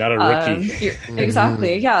money. You're not a rookie.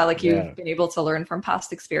 Exactly. Yeah. Like you've been able to learn from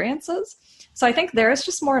past experiences. So I think there it's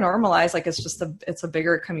just more normalized. Like it's a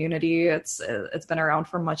bigger community. It's been around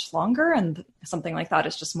for much longer, and something like that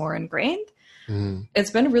is just more ingrained.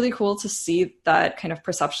 It's been really cool to see that kind of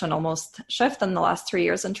perception almost shift in the last 3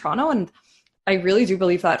 years in Toronto. And I really do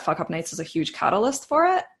believe that Fuck Up Nights is a huge catalyst for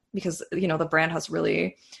it, because, you know, the brand has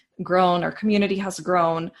really grown, our community has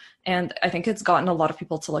grown, and I think it's gotten a lot of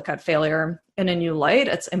people to look at failure in a new light.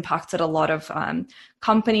 It's impacted a lot of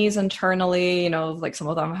companies internally. You know, like some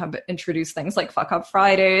of them have introduced things like Fuck Up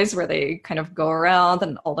Fridays, where they kind of go around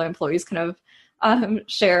and all the employees kind of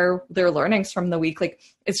share their learnings from the week. Like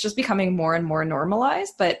it's just becoming more and more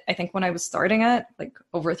normalized. But I think when I was starting it, like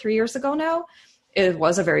over 3 years ago now, it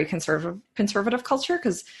was a very conservative culture,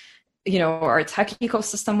 because, you know, our tech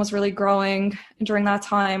ecosystem was really growing during that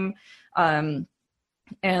time. And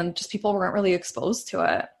just people weren't really exposed to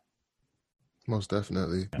it. Most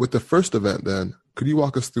definitely. With the first event then, could you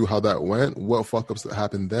walk us through how that went? What fuck ups that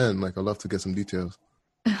happened then? Like, I'd love to get some details.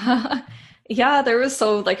 Yeah,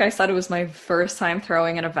 like I said, it was my first time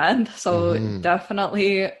throwing an event. So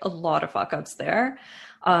definitely a lot of fuck ups there.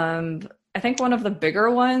 I think one of the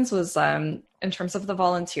bigger ones was in terms of the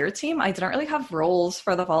volunteer team. I didn't really have roles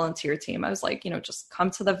for the volunteer team. I was like, you know, just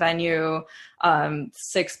come to the venue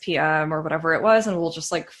 6 p.m. or whatever it was, and we'll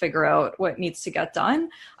just like figure out what needs to get done.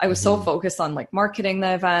 I was so focused on like marketing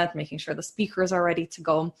the event, making sure the speakers are ready to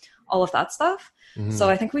go, all of that stuff. So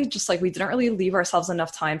I think we didn't really leave ourselves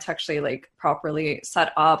enough time to actually like properly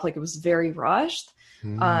set up. Like it was very rushed.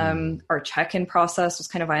 Our check-in process was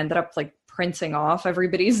I ended up like printing off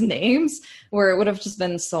everybody's names, where it would have just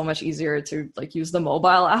been so much easier to like use the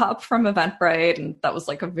mobile app from Eventbrite. And that was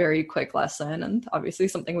like a very quick lesson, and obviously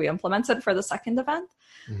something we implemented for the second event.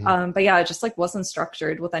 But yeah, it just like wasn't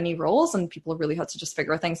structured with any roles, and people really had to just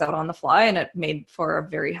figure things out on the fly, and it made for a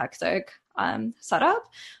very hectic setup.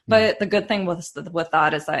 But the good thing with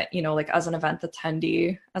that is that, you know, like as an event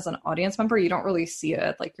attendee, as an audience member, you don't really see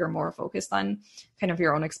it. Like you're more focused on kind of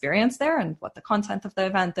your own experience there and what the content of the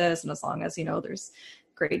event is. And as long as, you know, there's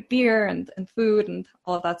great beer and food and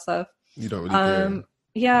all of that stuff, you don't really care.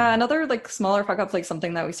 Yeah, another like smaller fuck up, like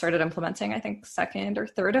something that we started implementing, I think second or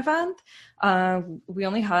third event, we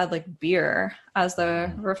only had like beer as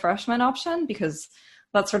the refreshment option, because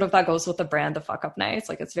that goes with the brand of Fuck Up Nights.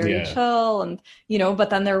 Like it's very chill, and, you know, but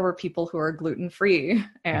then there were people who are gluten-free,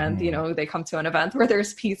 and, you know, they come to an event where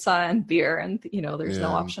there's pizza and beer, and, you know, there's no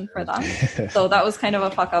option for them. So that was kind of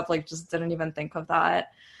a fuck up, like just didn't even think of that.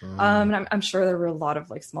 And I'm sure there were a lot of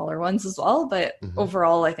like smaller ones as well, but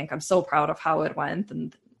overall, I think I'm so proud of how it went,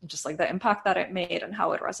 and just like the impact that it made and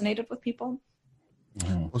how it resonated with people.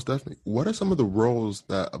 Most definitely. What are some of the roles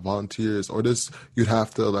that volunteers or this you'd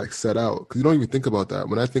have to like set out? Because you don't even think about that.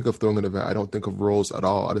 When I think of throwing an event, I don't think of roles at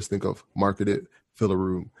all. I just think of market it, fill a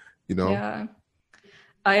room, you know? Yeah.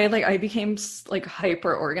 I became like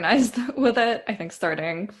hyper organized with it, I think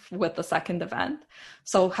starting with the second event.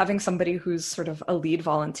 So having somebody who's sort of a lead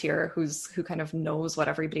volunteer who kind of knows what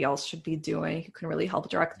everybody else should be doing, who can really help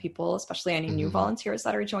direct people, especially any new volunteers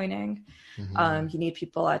that are joining. You need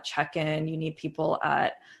people at check-in, you need people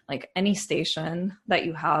at like any station that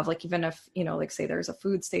you have, like even if, you know, like say there's a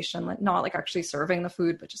food station, like not like actually serving the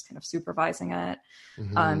food, but just kind of supervising it.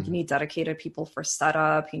 You need dedicated people for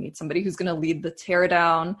setup. You need somebody who's going to lead the tear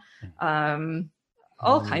down.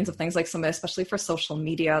 All kinds of things, like somebody, especially for social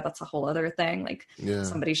media, that's a whole other thing. Like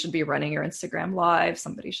somebody should be running your Instagram live,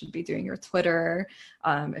 somebody should be doing your Twitter.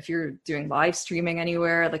 If you're doing live streaming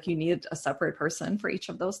anywhere, like you need a separate person for each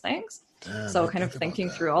of those things. So kind of thinking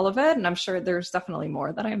through all of it, and I'm sure there's definitely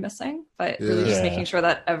more that I'm missing, but really just making sure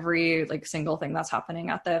that every like single thing that's happening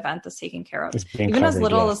at the event is taken care of. Even covered, as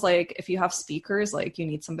little as like if you have speakers, like you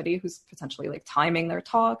need somebody who's potentially like timing their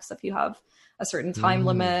talks if you have a certain time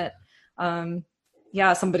limit.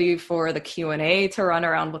 Somebody for the Q&A to run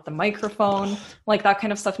around with the microphone, like that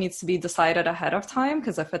kind of stuff needs to be decided ahead of time,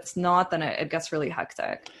 because if it's not, then it gets really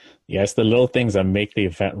hectic. Yeah, it's the little things that make the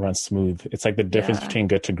event run smooth. It's like the difference between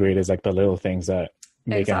good to great is like the little things that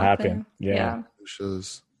make it happen. Yeah.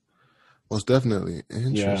 Most definitely.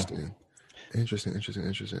 Interesting.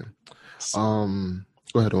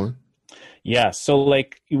 Go ahead, Owen. Yeah. So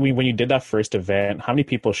like when you did that first event, how many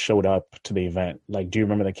people showed up to the event? Like, do you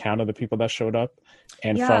remember the count of the people that showed up?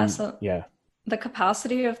 And the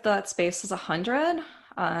capacity of that space is 100.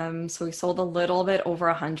 So we sold a little bit over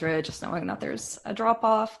 100, just knowing that there's a drop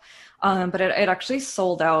off. But it actually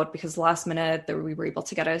sold out because last minute we were able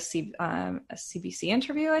to get a CBC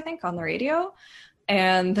interview, I think, on the radio.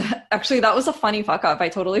 And actually, that was a funny fuck up. I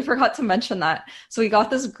totally forgot to mention that. So we got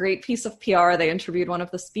this great piece of PR. They interviewed one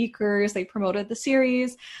of the speakers. They promoted the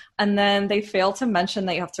series. And then they failed to mention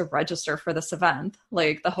that you have to register for this event.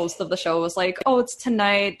 Like the host of the show was like, oh, it's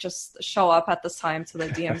tonight. Just show up at this time to the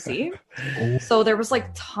DMC. So there was like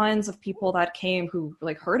tons of people that came who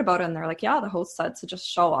like heard about it. And they're like, yeah, the host said to just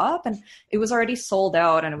show up. And it was already sold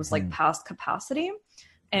out and it was like past capacity.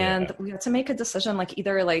 And we had to make a decision, like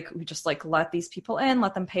either like we just like let these people in,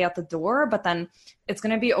 let them pay at the door, but then it's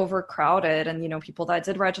going to be overcrowded. And, you know, people that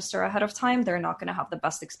did register ahead of time, they're not going to have the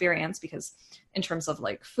best experience because in terms of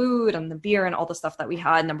like food and the beer and all the stuff that we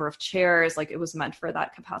had, number of chairs, like it was meant for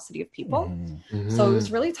that capacity of people. So it was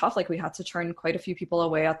really tough. Like we had to turn quite a few people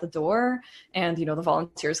away at the door. And, you know, the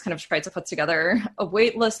volunteers kind of tried to put together a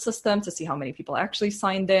wait list system to see how many people actually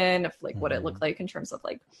signed in, if like what it looked like in terms of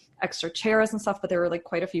like extra chairs and stuff. But there were like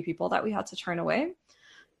quite a few people that we had to turn away.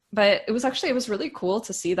 But it was really cool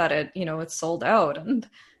to see that it sold out and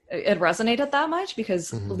it resonated that much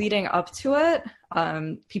because leading up to it,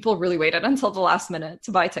 people really waited until the last minute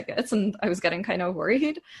to buy tickets, and I was getting kind of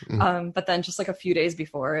worried. But then just like a few days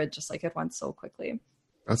before, it went so quickly.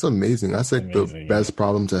 That's amazing. That's like the best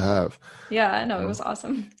problem to have. Yeah, I know. It was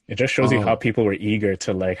awesome. It just shows you how people were eager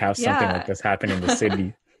to like have something like this happen in the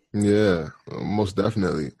city. Yeah, most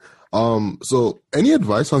definitely. So any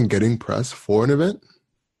advice on getting press for an event?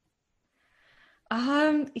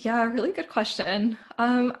 Really good question.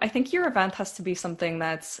 I think your event has to be something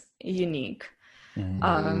that's unique.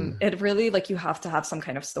 It really, like, you have to have some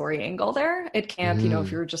kind of story angle there. It can't,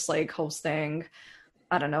 if you're just like hosting,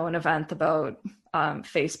 I don't know, an event about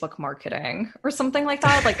Facebook marketing or something like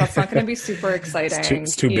that, like that's not going to be super exciting.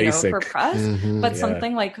 It's too basic for press. But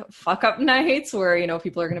something like fuck up nights where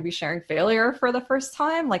people are going to be sharing failure for the first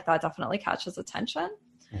time, like that definitely catches attention.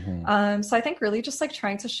 So I think really just like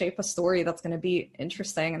trying to shape a story that's going to be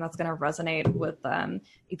interesting and that's going to resonate with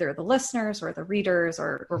either the listeners or the readers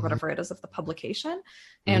or whatever it is of the publication,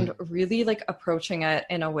 and really like approaching it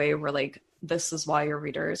in a way where like, this is why your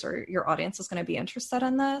readers or your audience is going to be interested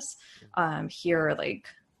in this. Here are like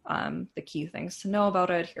the key things to know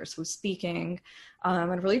about it. Here's who's speaking,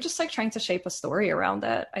 and really just like trying to shape a story around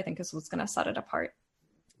it, I think is what's going to set it apart.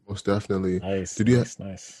 Most definitely. Nice. Did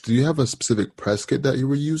you have a specific press kit that you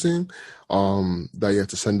were using that you had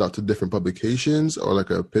to send out to different publications, or like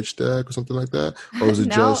a pitch deck or something like that? Or was it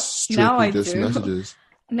just strictly just messages?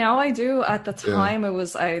 Now I do. At the time, I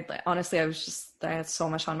had so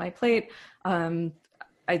much on my plate. I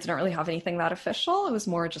didn't really have anything that official. It was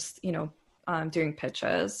more just, doing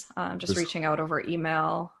pitches, just reaching out over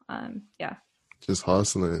email. Just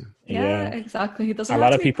hustling. Yeah, exactly. It doesn't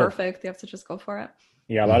have to be perfect. You have to just go for it.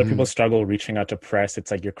 Yeah, a lot of people struggle reaching out to press.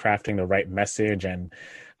 It's like you're crafting the right message, and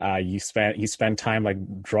you spend time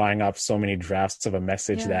like drawing up so many drafts of a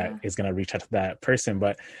message that is going to reach out to that person.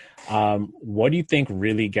 But what do you think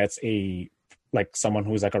really gets someone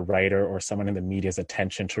who's like a writer or someone in the media's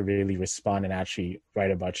attention to really respond and actually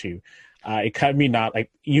write about you? It could be not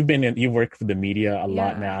like you've worked with the media a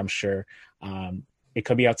lot now, I'm sure. It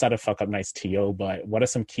could be outside of Fuck Up Nights TO, but what are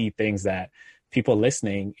some key things that people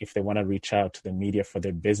listening, if they want to reach out to the media for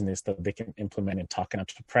their business, that they can implement in talking out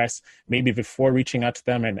to the press, maybe before reaching out to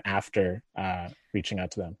them and after reaching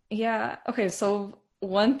out to them? Yeah. Okay. So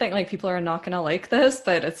one thing, like, people are not going to like this,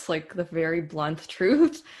 but it's like the very blunt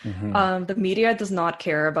truth. The media does not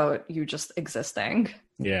care about you just existing.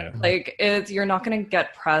 Yeah. Like, you're not going to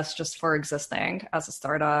get press just for existing as a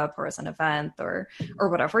startup or as an event or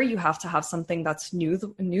whatever. You have to have something that's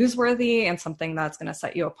newsworthy and something that's going to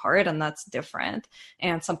set you apart and that's different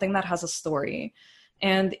and something that has a story.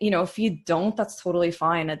 And, you know, if you don't, that's totally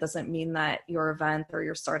fine. It doesn't mean that your event or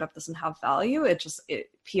your startup doesn't have value.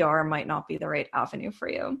 PR might not be the right avenue for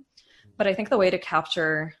you. But I think the way to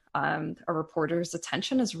capture a reporter's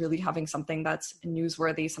attention is really having something that's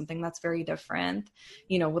newsworthy, something that's very different.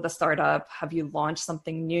 You know, with a startup, have you launched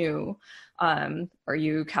something new? Are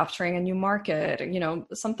you capturing a new market? You know,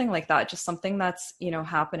 something like that, just something that's, you know,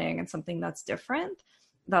 happening and something that's different.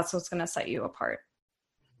 That's what's going to set you apart.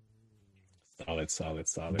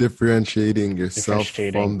 Solid. Differentiating yourself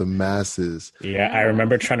from the masses. Yeah, I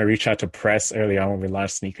remember trying to reach out to press early on when we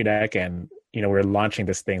launched Sneaker Deck, and you know, we were launching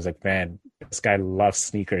this thing. It's like, man, this guy loves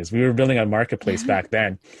sneakers. We were building a marketplace back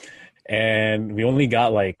then, and we only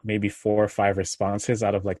got like maybe 4 or 5 responses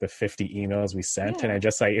out of like the 50 emails we sent, and it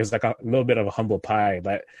was like a little bit of a humble pie,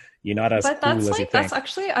 but you're not as cool as you think. That's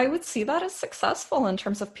actually, I would see that as successful in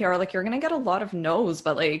terms of PR. Like, you're going to get a lot of no's,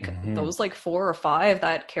 but like those like 4 or 5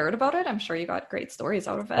 that cared about it, I'm sure you got great stories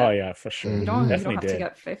out of it. Oh yeah, for sure. You don't have to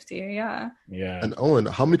get 50. Yeah. And Owen,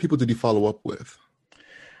 how many people did you follow up with?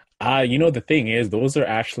 You know, the thing is, those are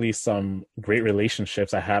actually some great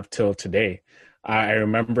relationships I have till today. I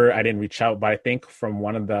remember I didn't reach out, but I think from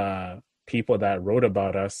one of the people that wrote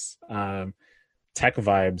about us, Tech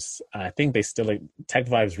Vibes, I think they still Tech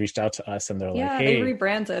Vibes reached out to us and they're like, hey, they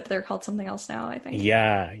rebranded. They're called something else now, I think.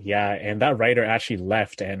 Yeah. And that writer actually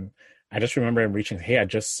left. And I just remember him reaching, hey, I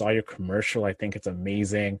just saw your commercial. I think it's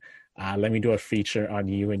amazing. Let me do a feature on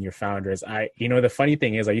you and your founders. You know, the funny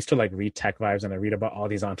thing is I used to like read Tech Vibes and I read about all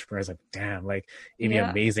these entrepreneurs, like, damn, like it'd be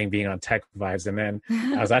amazing being on Tech Vibes. And then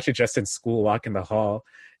I was actually just in school walking the hall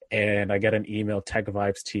and I get an email, Tech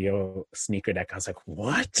Vibes TO Sneaker Deck. I was like,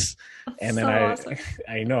 what? And then awesome.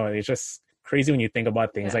 I know, it's just crazy when you think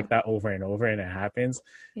about things like that over and over and it happens.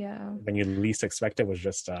 Yeah. When you least expect it. Was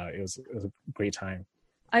just, it was a great time.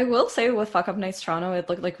 I will say with Fuck Up Nights Toronto, it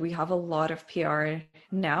looked like we have a lot of PR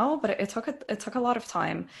now, but it took a lot of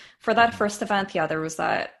time. For that first event, there was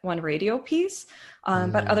that one radio piece.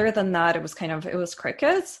 But other than that, it was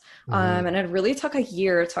crickets. And it really took a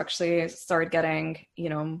year to actually start getting, you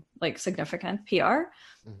know, like significant PR.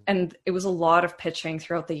 And it was a lot of pitching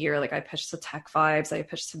throughout the year. Like, I pitched to Tech Vibes, I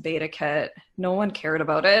pitched to BetaKit. No one cared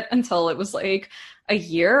about it until it was like a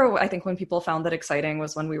year. I think when people found it exciting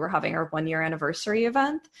was when we were having our 1-year anniversary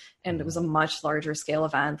event, and it was a much larger scale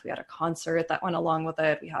event. We had a concert that went along with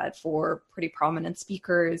it. We had 4 pretty prominent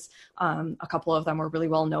speakers. A couple of them were really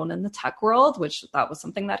well known in the tech world, which that was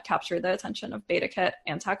something that captured the attention of BetaKit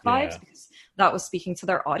and Tech Vibes, because that was speaking to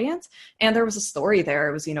their audience. And there was a story there.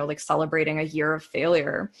 It was, you know, like celebrating a year of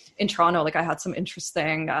failure in Toronto. Like, I had some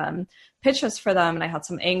interesting pitches for them, and I had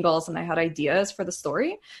some angles and I had ideas for the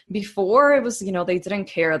story. Before, it was, you know, they didn't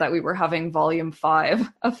care that we were having volume 5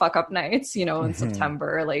 of Fuck Up Nights, you know, in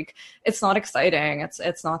September. Like, it's not exciting.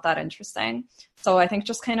 It's not that interesting. So I think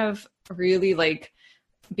just kind of really like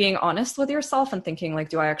being honest with yourself and thinking like,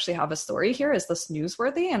 do I actually have a story here? Is this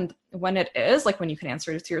newsworthy? And when it is, like, when you can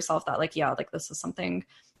answer to yourself that like, yeah, like this is something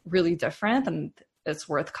really different and it's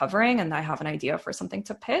worth covering and I have an idea for something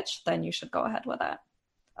to pitch, then you should go ahead with it.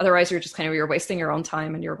 Otherwise, you're wasting your own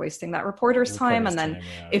time and you're wasting that reporter's time. And then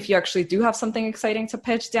if you actually do have something exciting to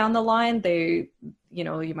pitch down the line,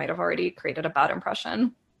 you might have already created a bad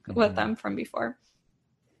impression with them from before.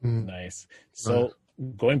 Nice. So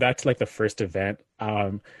going back to like the first event,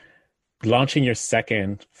 launching your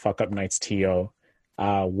second Fuck Up Nights TO,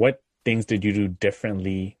 what things did you do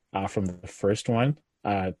differently from the first one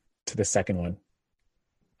to the second one?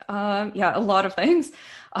 A lot of things.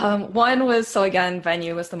 One was, so again,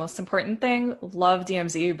 venue was the most important thing. Love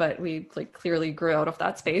DMZ, but we like clearly grew out of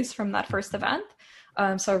that space from that first event.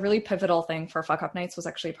 So a really pivotal thing for Fuck Up Nights was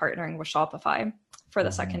actually partnering with Shopify for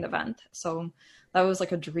the second event. So that was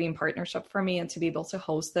like a dream partnership for me, and to be able to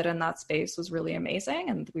host it in that space was really amazing.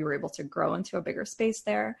 And we were able to grow into a bigger space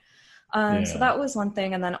there. So that was one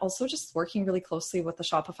thing. And then also just working really closely with the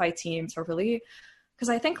Shopify team to really, because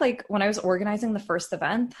I think like when I was organizing the first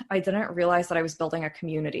event, I didn't realize that I was building a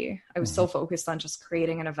community. I was so focused on just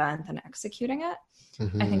creating an event and executing it.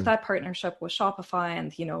 I think that partnership with Shopify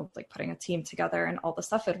and, you know, like putting a team together and all the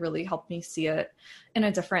stuff, it really helped me see it in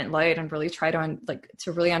a different light and really try to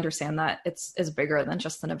really understand that it's bigger than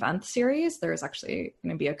just an event series. There's actually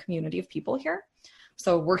going to be a community of people here.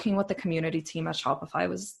 So working with the community team at Shopify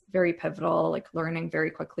was very pivotal, like learning very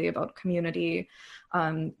quickly about community,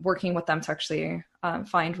 working with them to actually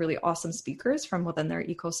find really awesome speakers from within their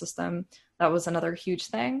ecosystem. That was another huge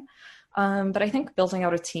thing. But I think building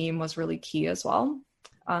out a team was really key as well.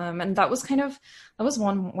 And that was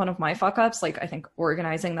one of my fuck ups. Like I think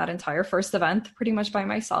organizing that entire first event pretty much by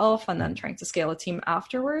myself and then trying to scale a team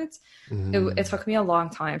afterwards. It took me a long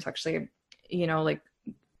time to actually, you know, like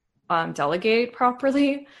delegate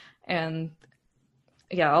properly, and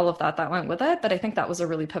yeah, all of that went with it. But I think that was a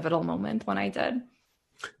really pivotal moment when I did.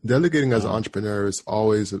 Delegating as an entrepreneur is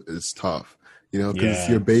always it's tough, you know, because it's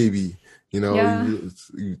your baby, you know.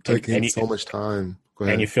 You take in so much time.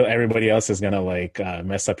 And you feel everybody else is gonna like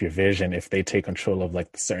mess up your vision if they take control of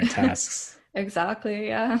like certain tasks. Exactly.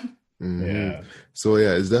 Yeah. Yeah. So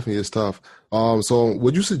yeah, it's definitely tough. So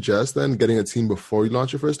would you suggest then getting a team before you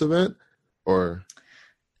launch your first event, or?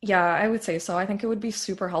 Yeah, I would say so. I think it would be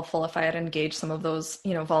super helpful if I had engaged some of those,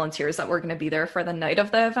 you know, volunteers that were going to be there for the night of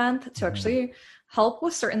the event to actually help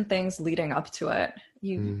with certain things leading up to it.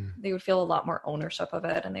 They would feel a lot more ownership of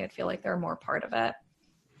it, and they would feel like they're more part of it.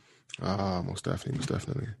 Most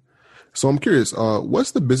definitely. So I'm curious, what's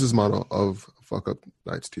the business model of Fuck Up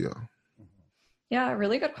Nights to you? Yeah,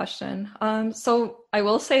 really good question. So I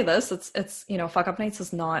will say this, it's, you know, Fuck Up Nights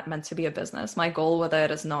is not meant to be a business. My goal with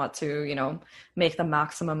it is not to, you know, make the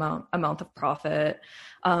maximum amount of profit.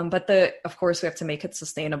 But of course we have to make it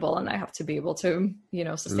sustainable, and I have to be able to, you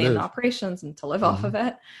know, sustain the operations and to live off of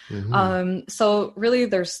it. So really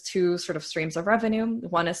there's two sort of streams of revenue.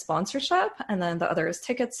 One is sponsorship, and then the other is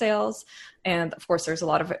ticket sales. And of course there's a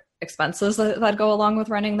lot of expenses that go along with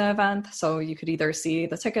running the event. So you could either see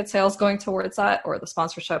the ticket sales going towards that or the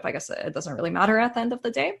sponsorship. I guess it doesn't really matter at the end of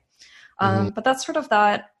the day. But that's sort of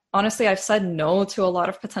that. Honestly, I've said no to a lot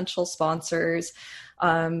of potential sponsors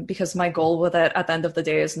because my goal with it at the end of the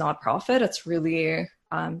day is not profit. It's really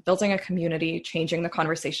building a community, changing the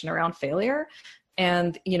conversation around failure.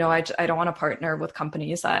 And, you know, I don't want to partner with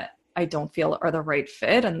companies that I don't feel are the right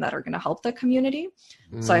fit and that are going to help the community.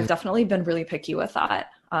 So I've definitely been really picky with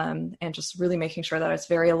that, and just really making sure that it's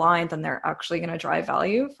very aligned and they're actually going to drive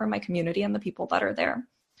value for my community and the people that are there.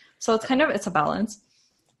 So it's a balance.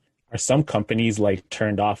 Are some companies like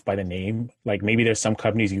turned off by the name? Like maybe there's some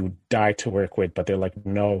companies you die to work with, but they're like,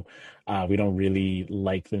 no, we don't really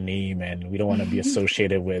like the name and we don't want to be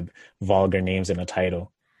associated with vulgar names in a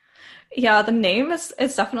title. Yeah, the name is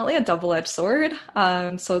definitely a double-edged sword.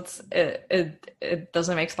 So it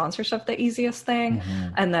doesn't make sponsorship the easiest thing.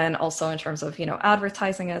 And then also in terms of, you know,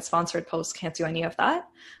 advertising it, sponsored posts, can't do any of that.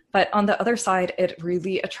 But on the other side, it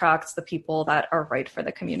really attracts the people that are right for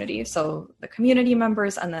the community. So the community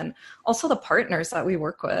members and then also the partners that we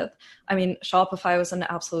work with. I mean, Shopify was an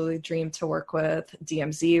absolutely dream to work with.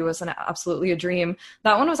 DMZ was absolutely a dream.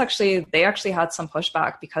 That one was they actually had some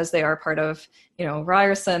pushback because they are part of, you know,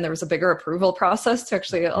 Ryerson. There was a bigger approval process to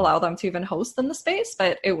actually allow them to even host in the space,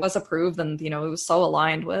 but it was approved and, you know, it was so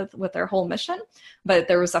aligned with their whole mission. But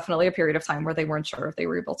there was definitely a period of time where they weren't sure if they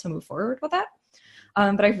were able to move forward with that.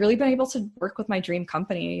 But I've really been able to work with my dream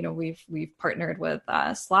company. You know, we've partnered with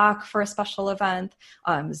Slack for a special event.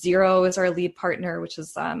 Xero is our lead partner, which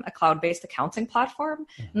is a cloud-based accounting platform.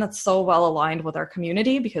 And that's so well aligned with our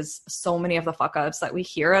community because so many of the fuck-ups that we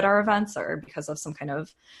hear at our events are because of some kind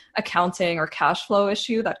of accounting or cash flow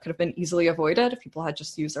issue that could have been easily avoided if people had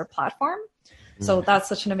just used our platform. So that's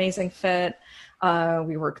such an amazing fit.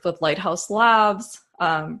 We worked with Lighthouse Labs,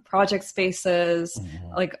 Project Spaces,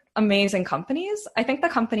 like amazing companies. I think the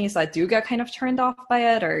companies that do get kind of turned off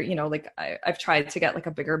by it are, you know, like I've tried to get like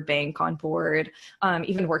a bigger bank on board,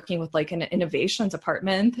 even working with like an innovation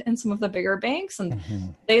department in some of the bigger banks, and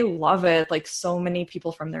they love it. Like so many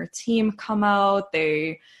people from their team come out,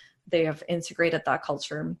 they have integrated that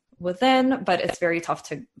culture within, but it's very tough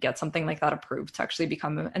to get something like that approved to actually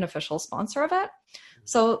become an official sponsor of it.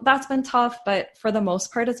 So that's been tough, but for the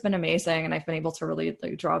most part, it's been amazing. And I've been able to really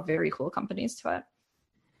like draw very cool companies to it.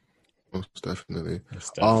 Most definitely.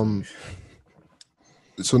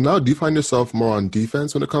 So now, do you find yourself more on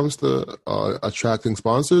defense when it comes to attracting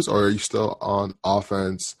sponsors, or are you still on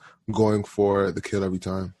offense, going for the kill every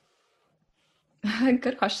time?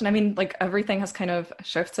 Good question. I mean, like everything has kind of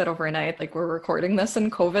shifted overnight. Like we're recording this in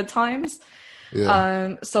COVID times.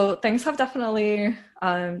 Yeah. So things have definitely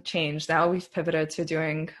changed. Now we've pivoted to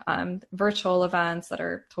doing virtual events that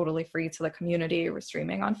are totally free to the community. We're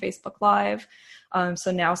streaming on Facebook Live.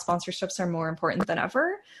 So now sponsorships are more important than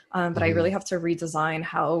ever. But I really have to redesign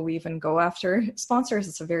how we even go after sponsors.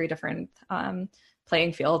 It's a very different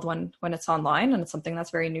playing field when it's online, and it's something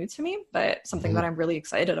that's very new to me, but something that I'm really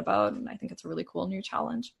excited about. And I think it's a really cool new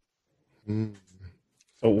challenge.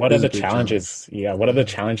 So what are the challenges? Yeah, what are the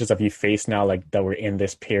challenges have you faced now, like that we're in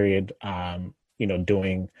this period,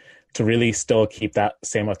 doing to really still keep that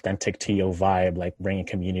same authentic TO vibe, like bringing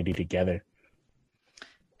community together?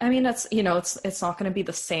 I mean, it's not going to be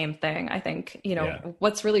the same thing. I think,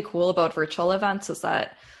 what's really cool about virtual events is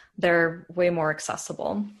that they're way more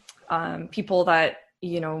accessible. People that,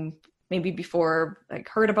 maybe before like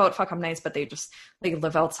heard about Fuck Up Nights, but they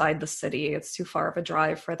live outside the city. It's too far of a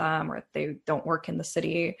drive for them, or they don't work in the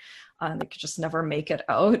city. They could just never make it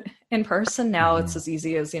out in person. Now it's as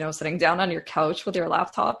easy as, sitting down on your couch with your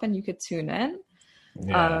laptop and you could tune in.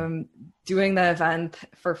 Yeah. Doing the event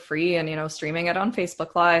for free and, streaming it on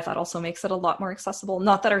Facebook Live, that also makes it a lot more accessible.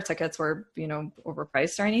 Not that our tickets were,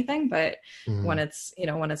 overpriced or anything, but when it's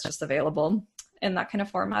just available in that kind of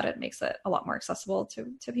format, it makes it a lot more accessible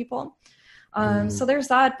to people. So there's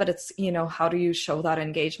that, but it's, how do you show that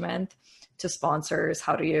engagement to sponsors?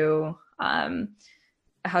 How do you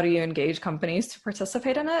engage companies to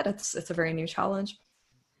participate in it? It's a very new challenge.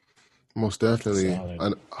 Most definitely.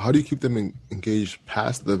 And how do you keep them engaged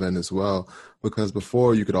past the event as well? Because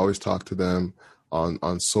before you could always talk to them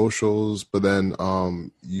on socials, but then I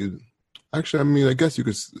guess you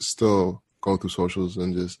could still go through socials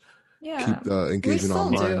and just keep the engagement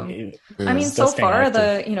online. Yeah. I mean, so far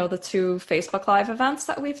the two Facebook Live events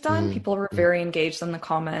that we've done, people were very engaged in the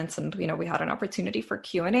comments, and we had an opportunity for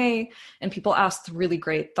Q&A, and people asked really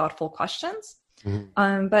great, thoughtful questions.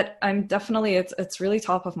 But I'm definitely, it's really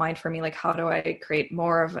top of mind for me. Like, how do I create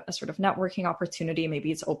more of a sort of networking opportunity?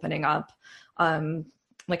 Maybe it's opening up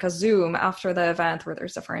like a Zoom after the event where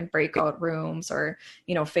there's different breakout rooms, or,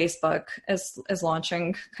 Facebook is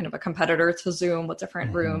launching kind of a competitor to Zoom with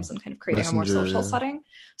different rooms and kind of creating a more social setting.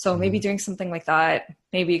 So maybe doing something like that,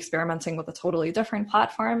 maybe experimenting with a totally different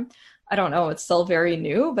platform. I don't know. It's still very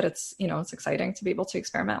new, but it's, it's exciting to be able to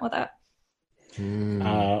experiment with that.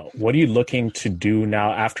 What are you looking to do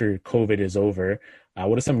now after COVID is over?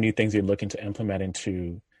 What are some new things you're looking to implement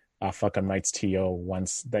into Fuck Up Nights TO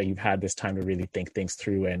once that you've had this time to really think things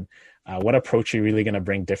through? And what approach are you really going to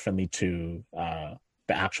bring differently to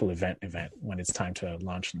the actual event when it's time to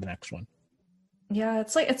launch the next one? Yeah,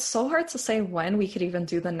 it's so hard to say when we could even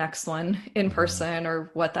do the next one in person,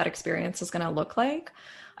 or what that experience is going to look like.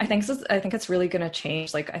 I think it's really going to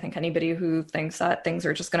change. Like, I think anybody who thinks that things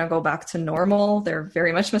are just going to go back to normal, they're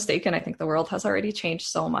very much mistaken. I think the world has already changed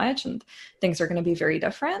so much, and things are going to be very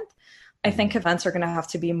different. I think events are going to have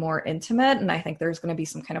to be more intimate, and I think there's going to be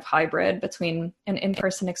some kind of hybrid between an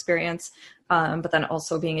in-person experience, but then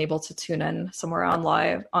also being able to tune in somewhere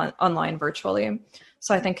online virtually.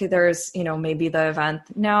 So I think there's, maybe the event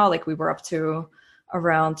now, like we were up to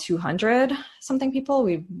around 200 something people.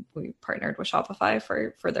 We partnered with Shopify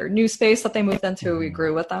for their new space that they moved into. We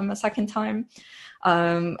grew with them a second time.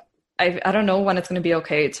 I don't know when it's going to be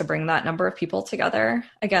okay to bring that number of people together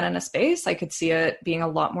again in a space. I could see it being a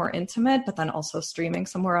lot more intimate, but then also streaming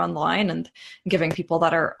somewhere online and giving people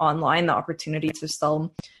that are online the opportunity to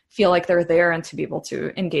still feel like they're there and to be able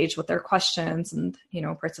to engage with their questions and,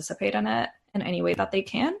 participate in it in any way that they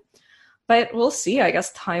can. But we'll see. I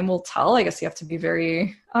guess time will tell. I guess you have to be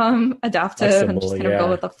very adaptive and just kind of go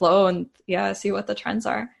with the flow and see what the trends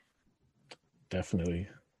are. Definitely.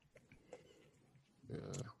 Yeah.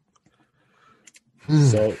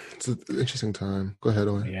 So it's an interesting time. Go ahead,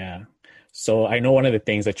 Owen. Yeah. So I know one of the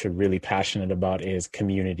things that you're really passionate about is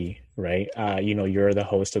community, right? You're the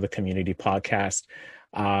host of the community podcast.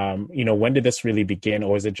 When did this really begin,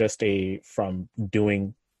 or is it just from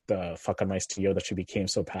doing the Fuck Up Nights TO that you became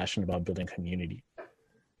so passionate about building community?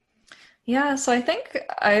 Yeah, so I think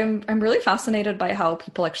I'm really fascinated by how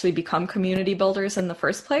people actually become community builders in the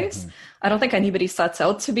first place. I don't think anybody sets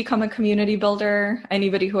out to become a community builder.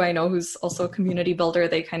 Anybody who I know who's also a community builder,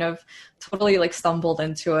 they kind of totally stumbled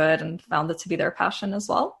into it and found it to be their passion as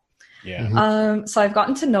well. Yeah. So I've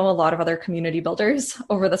gotten to know a lot of other community builders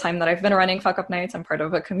over the time that I've been running Fuck Up Nights. I'm part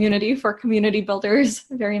of a community for community builders,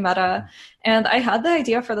 very meta. And I had the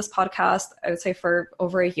idea for this podcast, I would say, for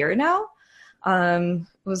over a year now.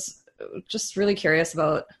 Was just really curious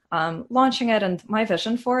about launching it. And my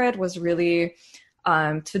vision for it was really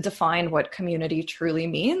to define what community truly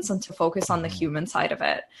means and to focus on the human side of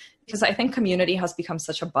it. Because I think community has become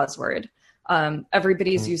such a buzzword.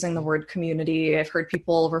 Everybody's using the word community. I've heard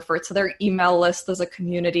people refer to their email list as a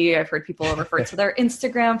community. I've heard people refer to their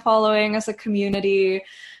Instagram following as a community.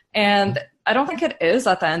 And I don't think it is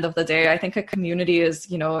at the end of the day. I think a community is,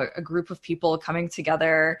 you know, a group of people coming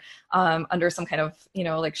together under some kind of, you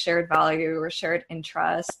know, like shared value or shared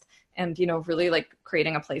interest, and, you know, really like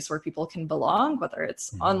creating a place where people can belong, whether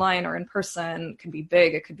it's online or in person. It could be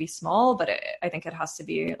big, it could be small, but I think it has to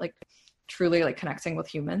be like truly like connecting with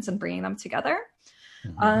humans and bringing them together.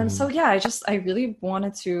 So yeah, I really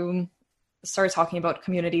wanted to start talking about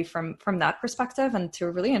community from that perspective, and to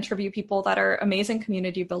really interview people that are amazing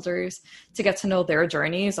community builders, to get to know their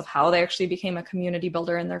journeys of how they actually became a community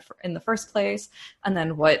builder in the first place, and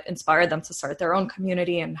then what inspired them to start their own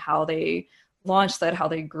community and how they launched it, how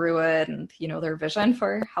they grew it, and, you know, their vision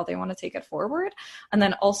for how they want to take it forward. And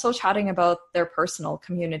then also chatting about their personal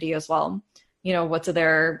community as well. You know, what do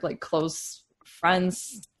their like close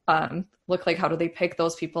friends look like? How do they pick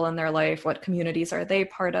those people in their life? What communities are they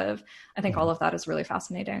part of? I think all of that is really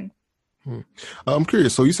fascinating. I'm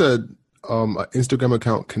curious. So you said an Instagram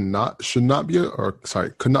account is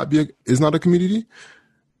not a community.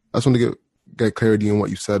 I just want to get clarity on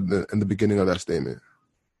what you said in the beginning of that statement.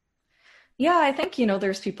 Yeah, I think, you know,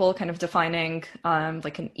 there's people kind of defining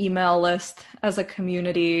like an email list as a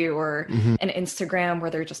community, or an Instagram where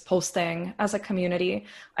they're just posting as a community.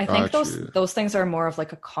 I think those things are more of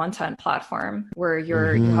like a content platform where you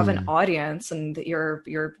have an audience and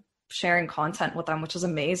you're sharing content with them, which is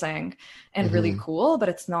amazing and really cool, but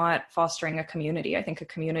it's not fostering a community. I think a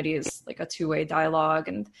community is like a two-way dialogue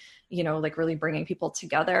and, you know, like really bringing people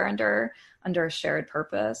together under a shared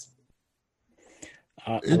purpose.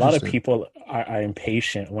 A lot of people are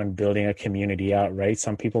impatient when building a community out, right?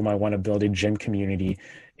 Some people might want to build a gym community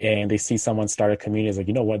and they see someone start a community. It's like,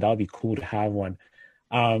 you know what, that would be cool to have one.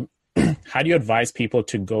 How do you advise people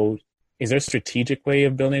to go? Is there a strategic way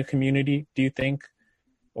of building a community, do you think?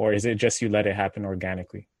 Or is it just you let it happen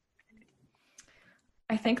organically?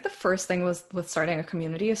 I think the first thing with starting a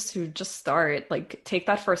community is to just start, like take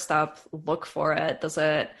that first step, look for it. Does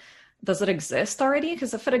it exist already?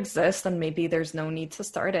 Because if it exists, then maybe there's no need to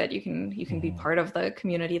start it. You can be part of the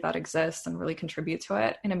community that exists and really contribute to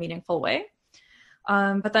it in a meaningful way.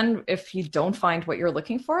 But then if you don't find what you're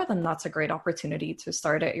looking for, then that's a great opportunity to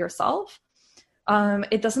start it yourself.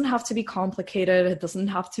 It doesn't have to be complicated. It doesn't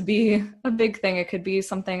have to be a big thing. It could be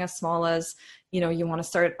something as small as, you know, you want to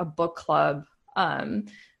start a book club,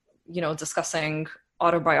 you know, discussing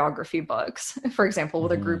autobiography books, for example,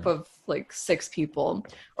 with a group of like 6 people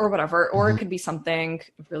or whatever. Or it could be something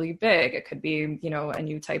really big. It could be, you know, a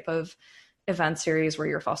new type of event series where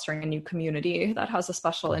you're fostering a new community that has a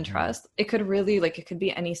special interest. It could really, like, it could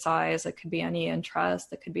be any size. It could be any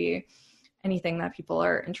interest. It could be anything that people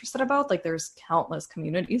are interested about. Like, there's countless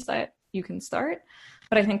communities that you can start.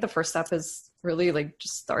 But I think the first step is really like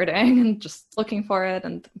just starting and just looking for it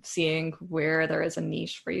and seeing where there is a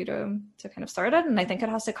niche for you to kind of start it. And I think it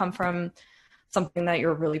has to come from something that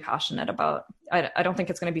you're really passionate about. I don't think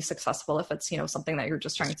it's going to be successful if it's, you know, something that you're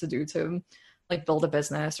just trying to do to like build a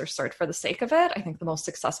business or start for the sake of it. I think the most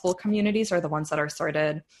successful communities are the ones that are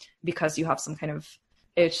started because you have some kind of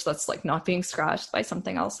itch that's like not being scratched by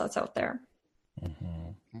something else that's out there.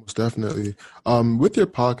 Most definitely. With your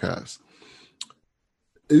podcast,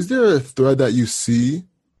 is there a thread that you see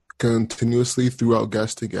continuously throughout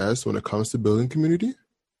guest to guest when it comes to building community?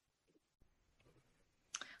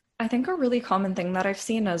 I think a really common thing that I've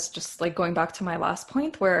seen is just like going back to my last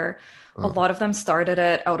point where a lot of them started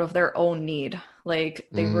it out of their own need. Like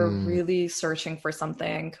they were really searching for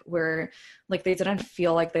something where like they didn't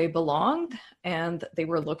feel like they belonged and they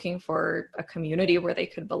were looking for a community where they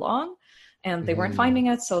could belong and they weren't finding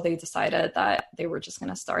it. So they decided that they were just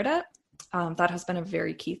going to start it. That has been a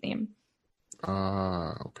very key theme.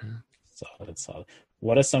 Okay. Solid.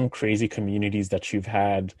 What are some crazy communities that you've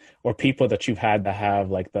had or people that you've had that have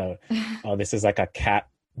like this is like a cat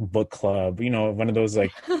book club, you know, one of those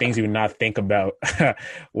like things you would not think about.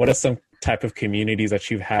 What are some type of communities that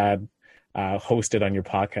you've had hosted on your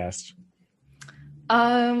podcast?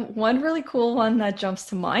 One really cool one that jumps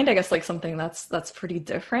to mind, I guess like something that's pretty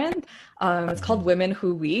different. It's called Women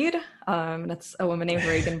Who Weed. It's a woman named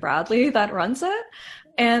Reagan Bradley that runs it.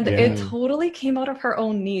 And it totally came out of her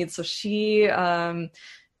own needs. So she,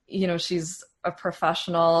 you know, she's a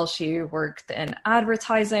professional. She worked in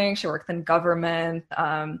advertising. She worked in government,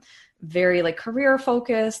 very like career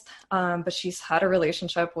focused, but she's had a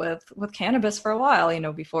relationship with cannabis for a while, you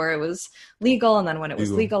know, before it was legal, and then when it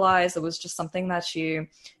was legalized, it was just something that she,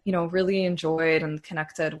 you know, really enjoyed and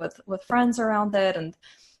connected with friends around it. And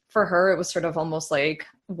for her, it was sort of almost like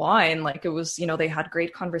wine. Like it was, you know, they had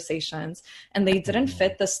great conversations, and they didn't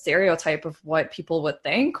fit the stereotype of what people would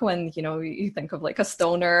think when, you know, you think of like a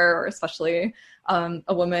stoner, or especially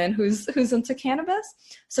a woman who's into cannabis.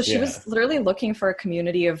 So she was literally looking for a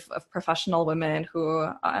community of professional women who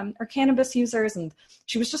are cannabis users, and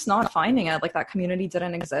she was just not finding it. Like that community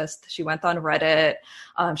didn't exist. She went on Reddit.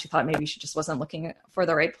 She thought maybe she just wasn't looking for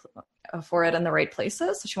it in the right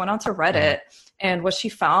places. So she went onto Reddit, and what she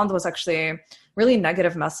found was actually really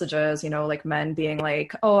negative messages, you know, like men being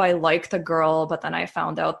like, oh, I like the girl, but then I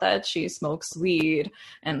found out that she smokes weed,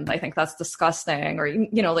 and I think that's disgusting, or,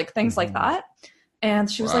 you know, like things like that. And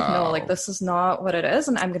she was like, no, like this is not what it is,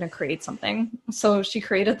 and I'm going to create something. So she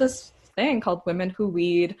created this thing called Women Who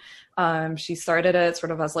Weed. She started it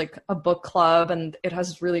sort of as like a book club, and it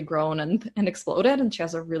has really grown and exploded, and she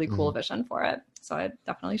has a really cool vision for it. So I'd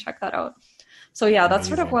definitely check that out. So yeah, that's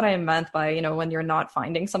sort of what I meant by, you know, when you're not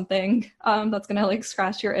finding something that's going to like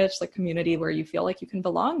scratch your itch, like community where you feel like you can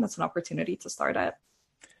belong, that's an opportunity to start it.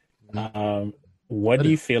 What do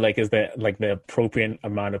you feel like is the appropriate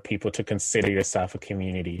amount of people to consider yourself a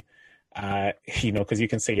community? You know, because you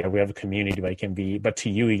can say, yeah, we have a community, but to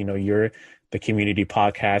you, you know, you're the community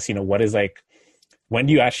podcast, you know, what is like,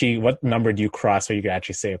 what number do you cross where you can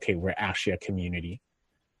actually say, okay, we're actually a community?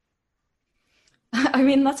 I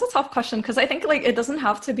mean, that's a tough question, because I think like it doesn't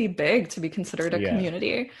have to be big to be considered a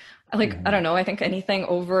community. Like, I don't know, I think anything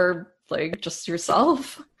over like just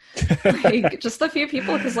yourself, like just a few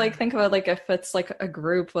people, because like think about like if it's like a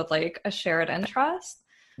group with like a shared interest,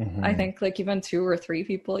 I think like even 2 or 3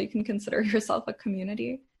 people, you can consider yourself a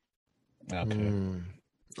community.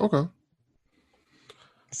 Okay.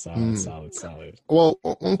 Solid. Well,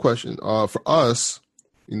 one question for us,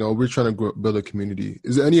 you know, we're trying to build a community.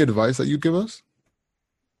 Is there any advice that you give us?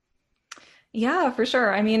 Yeah, for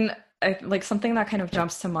sure. I mean, like something that kind of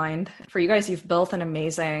jumps to mind for you guys, you've built an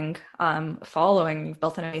amazing following, you've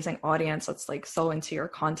built an amazing audience that's like so into your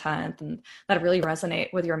content, and that really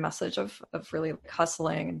resonate with your message of really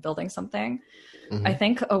hustling and building something. I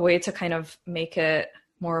think a way to kind of make it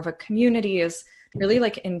more of a community is really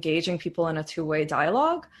like engaging people in a 2-way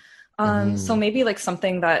dialogue. So maybe like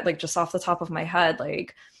something that like just off the top of my head,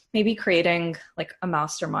 like maybe creating like a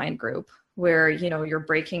mastermind group where, you know, you're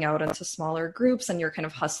breaking out into smaller groups and you're kind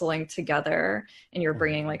of hustling together, and you're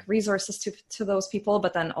bringing like resources to those people,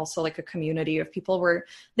 but then also like a community of people where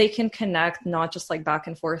they can connect, not just like back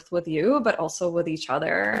and forth with you, but also with each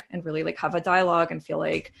other, and really like have a dialogue and feel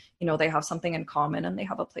like, you know, they have something in common and they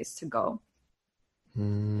have a place to go.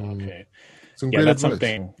 Okay. That's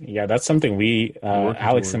something we,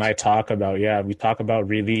 Alex and I talk about. Yeah, we talk about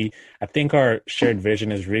really, I think our shared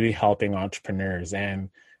vision is really helping entrepreneurs and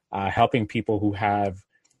helping people who have,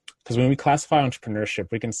 because when we classify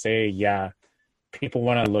entrepreneurship, we can say, yeah, people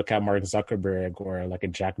want to look at Mark Zuckerberg or like a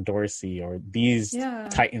Jack Dorsey or these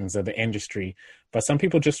titans of the industry. But some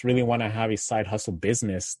people just really want to have a side hustle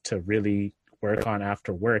business to really work on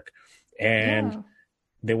after work. And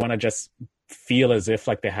they want to just feel as if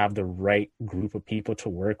like they have the right group of people to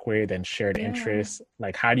work with and shared interests.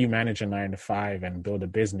 Like, how do you manage a 9-to-5 and build a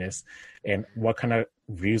business, and what kind of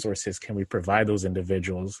resources can we provide those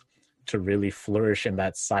individuals to really flourish in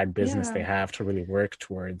that side business they have to really work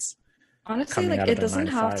towards? Honestly, like it doesn't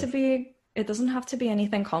have to be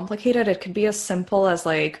anything complicated. It could be as simple as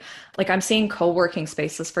like I'm seeing co-working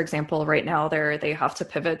spaces, for example, right now they have to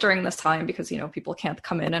pivot during this time because, you know, people can't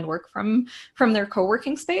come in and work from their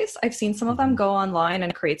co-working space. I've seen some of them go online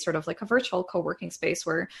and create sort of like a virtual co-working space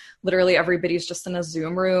where literally everybody's just in a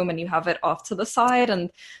Zoom room and you have it off to the side,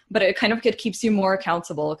 but it keeps you more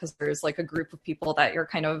accountable because there's like a group of people that you're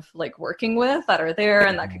kind of like working with that are there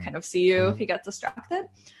and that can kind of see you if you get distracted.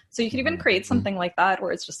 So you can even create something like that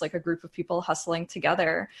where it's just like a group of people hustling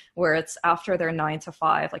together, where it's after their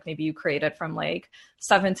 9-to-5, like maybe you create it from like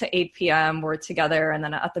 7 to 8 p.m. we're together. And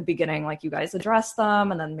then at the beginning, like you guys address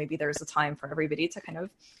them. And then maybe there's a time for everybody to kind of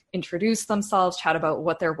introduce themselves, chat about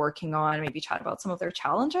what they're working on, maybe chat about some of their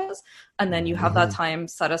challenges. And then you have that time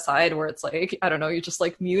set aside where it's like, I don't know, you just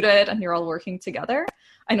like mute it and you're all working together.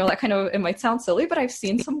 I know that it might sound silly, but I've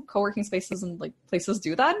seen some co-working spaces and like places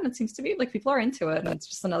do that. And it seems to be like people are into it. And it's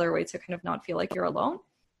just another way to kind of not feel like you're alone.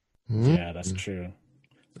 Yeah, that's true.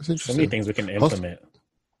 That's interesting. So many things we can implement.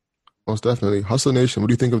 Most definitely. Hustle Nation, what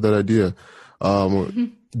do you think of that idea?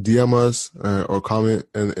 DM us or comment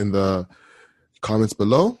in the comments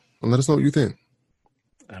below and let us know what you think.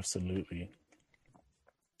 Absolutely.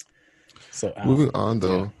 So moving on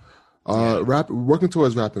though, working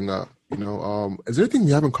towards wrapping up. Is there anything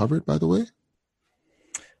we haven't covered, by the way?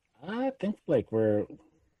 I think like we're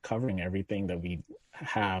covering everything that we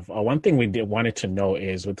have. One thing we wanted to know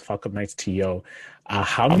is with Fuck Up Nights TO,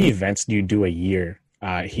 how many events do you do a year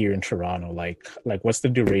here in Toronto? Like what's the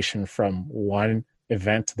duration from one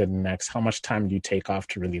event to the next? How much time do you take off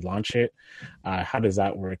to really launch it? How does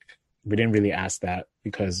that work? We didn't really ask that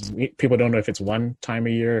because people don't know if it's one time a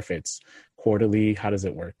year, if it's quarterly. How does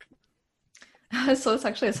it work? So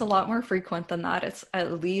it's a lot more frequent than that. It's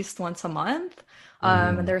at least once a month.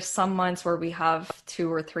 And there's some months where we have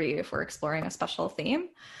 2 or 3 if we're exploring a special theme.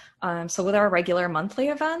 So with our regular monthly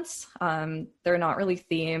events, they're not really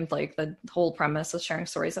themed. Like the whole premise is sharing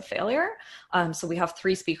stories of failure. So we have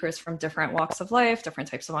 3 speakers from different walks of life, different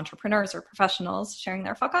types of entrepreneurs or professionals sharing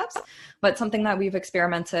their fuck ups. But something that we've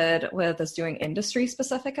experimented with is doing industry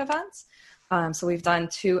specific events. So we've done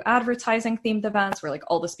 2 advertising themed events where like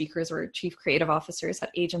all the speakers were chief creative officers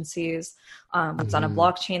at agencies. We've done a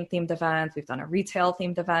blockchain themed event. We've done a retail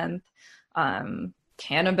themed event.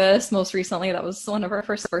 Cannabis most recently, that was one of our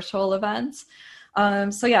first virtual events.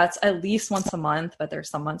 So yeah, it's at least once a month, but there's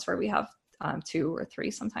some months where we have 2 or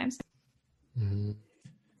 3 sometimes.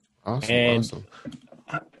 Awesome.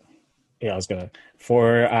 Yeah, I was gonna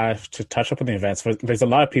to touch up on the events. There's a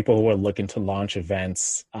lot of people who are looking to launch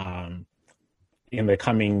events in the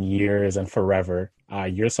coming years and forever.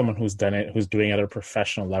 You're someone who's done it, who's doing it at a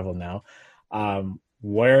professional level now.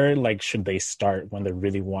 Where should they start when they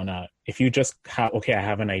really wanna? If you just I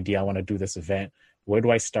have an idea, I want to do this event. Where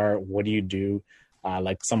do I start? What do you do?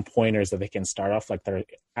 Some pointers that they can start off that are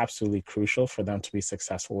absolutely crucial for them to be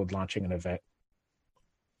successful with launching an event.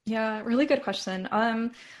 Yeah, really good question.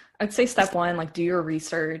 I'd say step 1, do your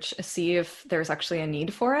research, see if there's actually a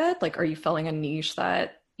need for it. Are you filling a niche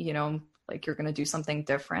that, you're going to do something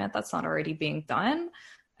different that's not already being done?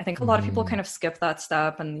 I think a lot of people kind of skip that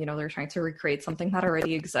step and, they're trying to recreate something that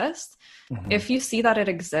already exists. If you see that it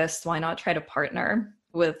exists, why not try to partner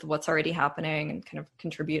with what's already happening and kind of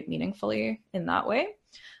contribute meaningfully in that way?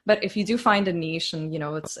 But if you do find a niche and,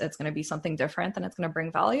 it's going to be something different and it's going to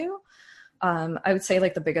bring value, I would say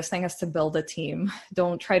the biggest thing is to build a team.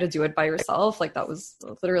 Don't try to do it by yourself. That was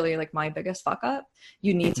literally my biggest fuck up.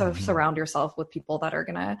 You need to surround yourself with people that are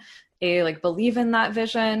gonna believe in that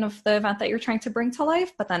vision of the event that you're trying to bring to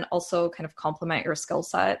life, but then also kind of complement your skill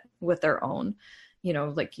set with their own.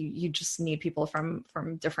 You just need people from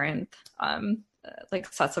different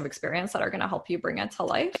sets of experience that are gonna help you bring it to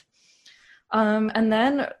life. And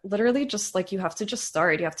then literally just you have to just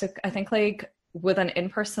start. You have to, I think with an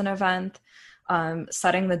in-person event,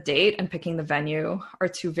 setting the date and picking the venue are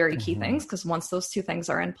 2 very key things, because once those 2 things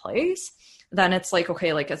are in place, then it's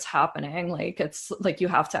it's happening. It's you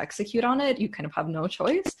have to execute on it. You kind of have no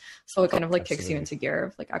choice. So it kind of kicks you into gear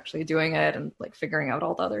of actually doing it and figuring out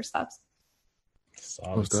all the other steps.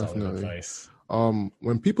 Most definitely. Advice.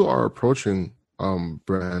 When people are approaching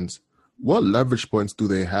brands, what leverage points do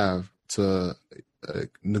they have to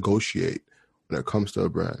negotiate when it comes to a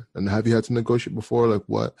brand? And have you had to negotiate before?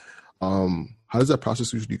 How does that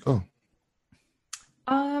process usually go?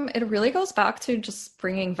 It really goes back to just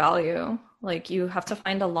bringing value. You have to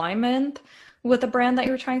find alignment with the brand that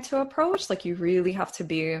you're trying to approach. You really have to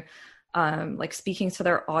be speaking to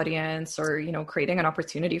their audience, or creating an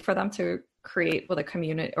opportunity for them to create with a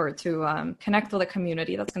community, or to connect with a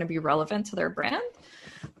community that's going to be relevant to their brand.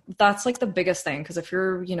 That's the biggest thing, because if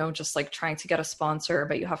you're just trying to get a sponsor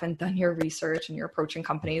but you haven't done your research and you're approaching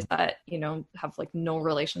companies that have no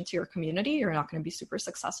relation to your community, you're not going to be super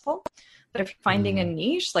successful. But if you're finding a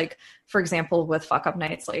niche, for example with Fuck Up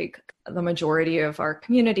Nights, the majority of our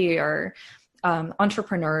community are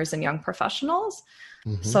entrepreneurs and young professionals.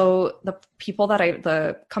 So the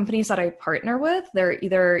companies that I partner with, they're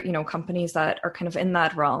either companies that are kind of in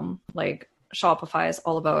that realm. Shopify is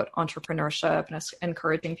all about entrepreneurship and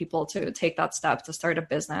encouraging people to take that step to start a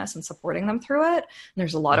business and supporting them through it. And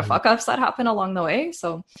there's a lot of fuck ups that happen along the way.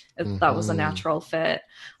 So that was a natural fit.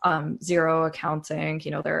 Xero Accounting,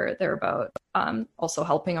 they're about also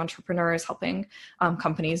helping entrepreneurs, helping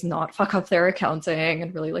companies not fuck up their accounting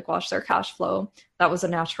and really watch their cash flow. That was a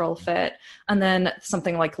natural fit. And then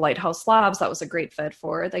something like Lighthouse Labs, that was a great fit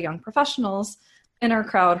for the young professionals in our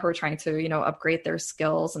crowd who are trying to, upgrade their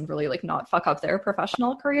skills and really not fuck up their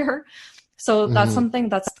professional career. So that's something,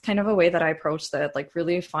 that's kind of a way that I approached it,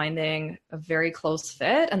 really finding a very close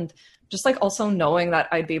fit, and just also knowing that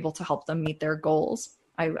I'd be able to help them meet their goals.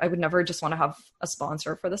 I would never just want to have a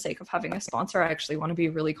sponsor for the sake of having a sponsor. I actually want to be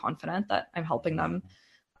really confident that I'm helping them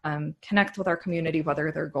connect with our community,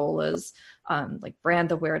 whether their goal is like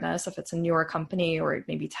brand awareness, if it's a newer company, or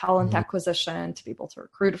maybe talent acquisition to be able to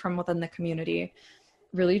recruit from within the community.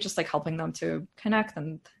 Really just like helping them to connect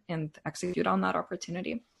and execute on that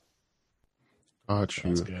opportunity. Got you.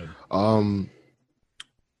 That's good.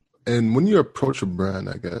 And when you approach a brand,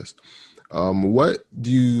 I guess,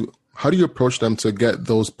 how do you approach them to get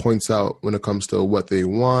those points out when it comes to what they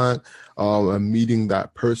want, and meeting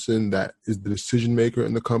that person that is the decision maker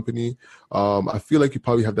in the company? I feel like you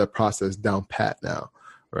probably have that process down pat now,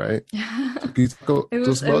 right? Can you talk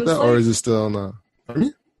to us about that, or is it still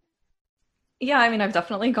on? Yeah, I mean, I've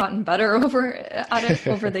definitely gotten better at it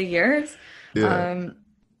over the years. Yeah.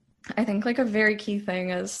 I think like a very key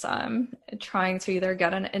thing is trying to either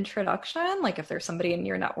get an introduction, like if there's somebody in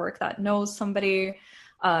your network that knows somebody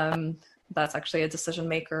that's actually a decision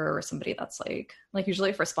maker, or somebody that's like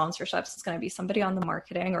usually for sponsorships, it's going to be somebody on the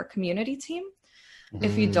marketing or community team.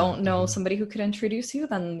 If you don't know somebody who could introduce you,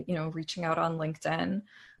 then, reaching out on LinkedIn,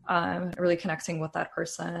 really connecting with that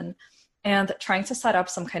person, and trying to set up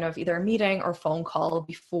some kind of either meeting or phone call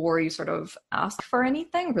before you sort of ask for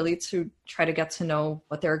anything, really to try to get to know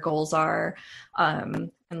what their goals are,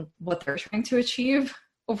 and what they're trying to achieve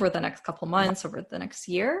over the next couple months, over the next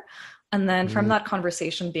year. And then from that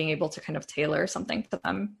conversation, being able to kind of tailor something to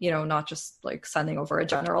them, not just like sending over a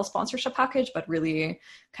general sponsorship package, but really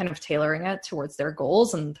kind of tailoring it towards their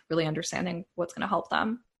goals and really understanding what's going to help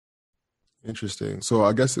them. Interesting. So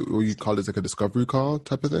I guess you call it like a discovery call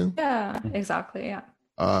type of thing? Yeah, exactly. Yeah.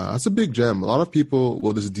 That's a big gem. A lot of people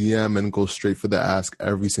will just DM and go straight for the ask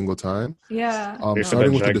every single time. Yeah.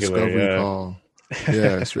 Starting with the discovery call.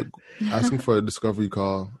 Yeah, asking for a discovery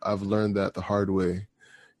call. I've learned that the hard way,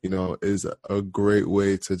 is a great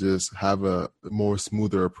way to just have a more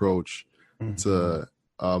smoother approach to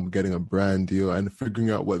getting a brand deal and figuring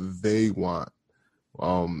out what they want.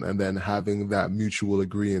 And then having that mutual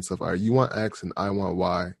agreement of, all right, you want X and I want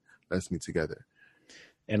Y, let's meet together.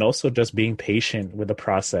 And also just being patient with the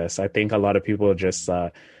process. I think a lot of people just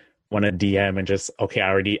want to DM and just, okay, I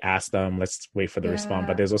already asked them, let's wait for the response.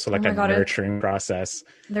 But there's also like nurturing process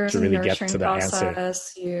to really get to the answer.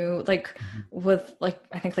 You with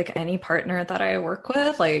I think like any partner that I work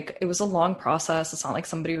with, like it was a long process. It's not like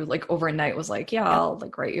somebody who like overnight was like, yeah, I'll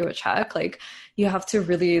like write you a check. Like you have to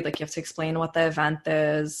really you have to explain what the event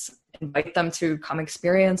is, invite them to come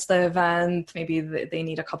experience the event. Maybe they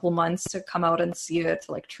need a couple months to come out and see it,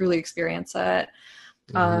 to like truly experience it.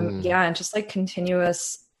 And just like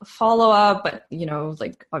continuous follow up, but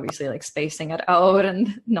obviously like spacing it out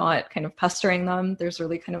and not kind of pestering them. There's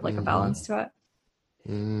really kind of like a balance to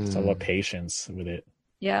it. So a lot of patience with it.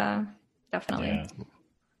 Yeah, definitely. Yeah.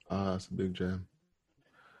 That's a big jam.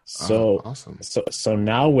 So awesome. So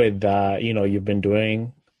now with you've been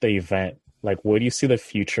doing the event, like where do you see the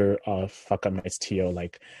future of Fuck Up Nights TO?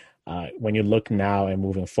 Like when you look now and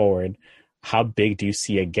moving forward, how big do you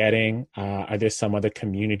see it getting? Are there some other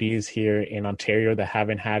communities here in Ontario that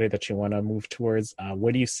haven't had it that you want to move towards?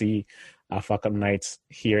 Where do you see Fuck Up Nights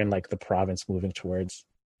here in like the province moving towards?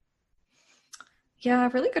 Yeah,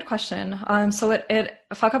 really good question. So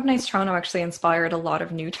Fuck Up Nights Toronto actually inspired a lot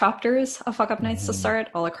of new chapters of Fuck Up Nights to start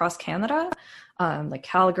all across Canada. Like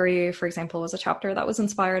Calgary, for example, was a chapter that was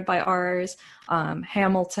inspired by ours.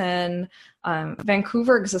 Hamilton,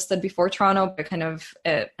 Vancouver existed before Toronto, but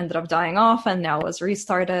it ended up dying off and now was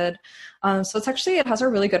restarted. So it has a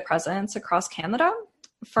really good presence across Canada.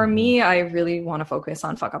 For me, I really want to focus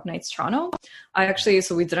on Fuck Up Nights Toronto.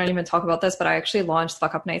 So we didn't even talk about this, but I actually launched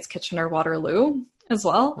Fuck Up Nights Kitchener-Waterloo as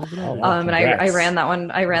well. And I ran that one.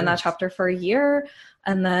 I ran that chapter for a year.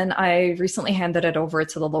 And then I recently handed it over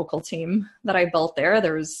to the local team that I built there.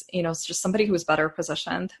 There was, just somebody who was better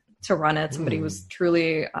positioned to run it. Somebody who was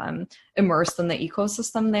truly immersed in the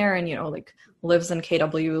ecosystem there and, lives in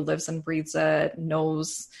KW, lives and breathes it,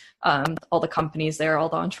 knows all the companies there, all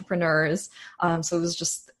the entrepreneurs. So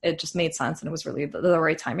it just made sense. And it was really the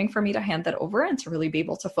right timing for me to hand that over and to really be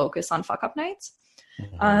able to focus on Fuck Up Nights.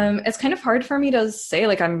 It's kind of hard for me to say,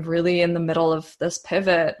 I'm really in the middle of this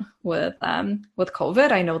pivot with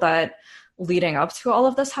COVID. I know that leading up to all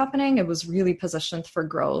of this happening, it was really positioned for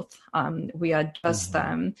growth. We had just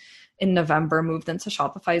in November moved into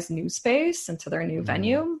Shopify's new space, into their new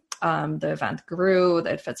venue. The event grew,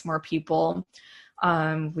 it fits more people.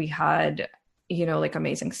 We had,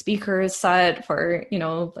 amazing speakers set for,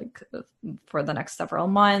 for the next several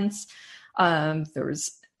months. There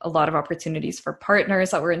was a lot of opportunities for partners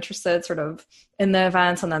that were interested sort of in the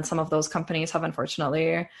events. And then some of those companies have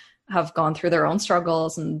unfortunately gone through their own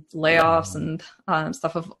struggles and layoffs and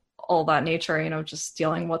stuff of all that nature, just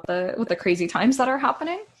dealing with the crazy times that are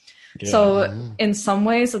happening. So in some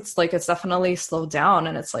ways, it's like it's definitely slowed down,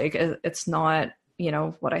 and it's like it's not, you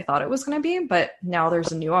know, what I thought it was going to be. But now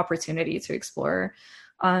there's a new opportunity to explore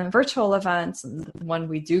virtual events, and when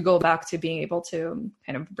we do go back to being able to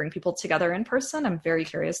kind of bring people together in person, I'm very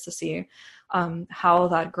curious to see how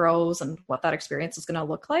that grows and what that experience is going to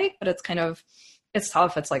look like. But it's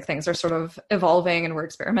tough. It's like things are sort of evolving, and we're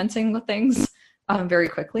experimenting with things very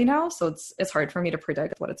quickly now. So it's hard for me to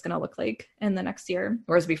predict what it's going to look like in the next year.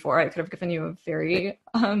 Whereas before, I could have given you a very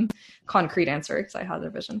concrete answer because I had a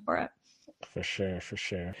vision for it. For sure.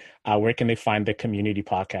 Where can they find the community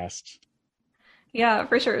podcast? Yeah,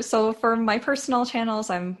 for sure. So for my personal channels,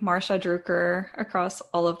 I'm Marsha Drucker across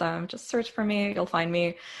all of them. Just search for me. You'll find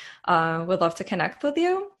me. Would love to connect with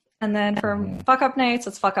you. And then for Fuck Up Nights,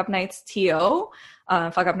 it's Fuck Up Nights TO,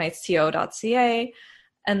 fuckupnightsto.ca.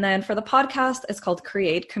 And then for the podcast, it's called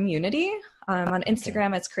Create Community. On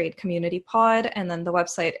Instagram, it's Create Community Pod. And then the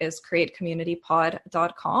website is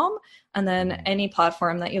createcommunitypod.com. And then any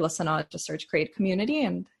platform that you listen on, just search Create Community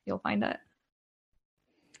and you'll find it.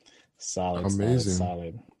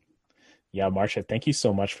 Solid. Yeah, Marsha, thank you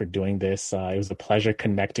so much for doing this. It was a pleasure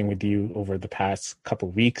connecting with you over the past couple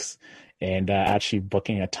of weeks and actually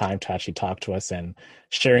booking a time to actually talk to us and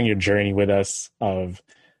sharing your journey with us of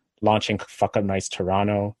launching Fuck Up Nights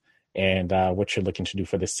Toronto and what you're looking to do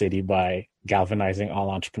for the city by galvanizing all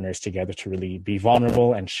entrepreneurs together to really be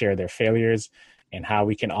vulnerable and share their failures, and how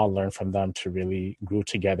we can all learn from them to really grow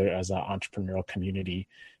together as an entrepreneurial community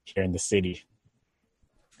here in the city.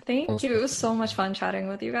 Thank you. It was so much fun chatting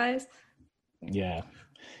with you guys. Yeah.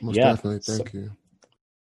 Most definitely. Thank you.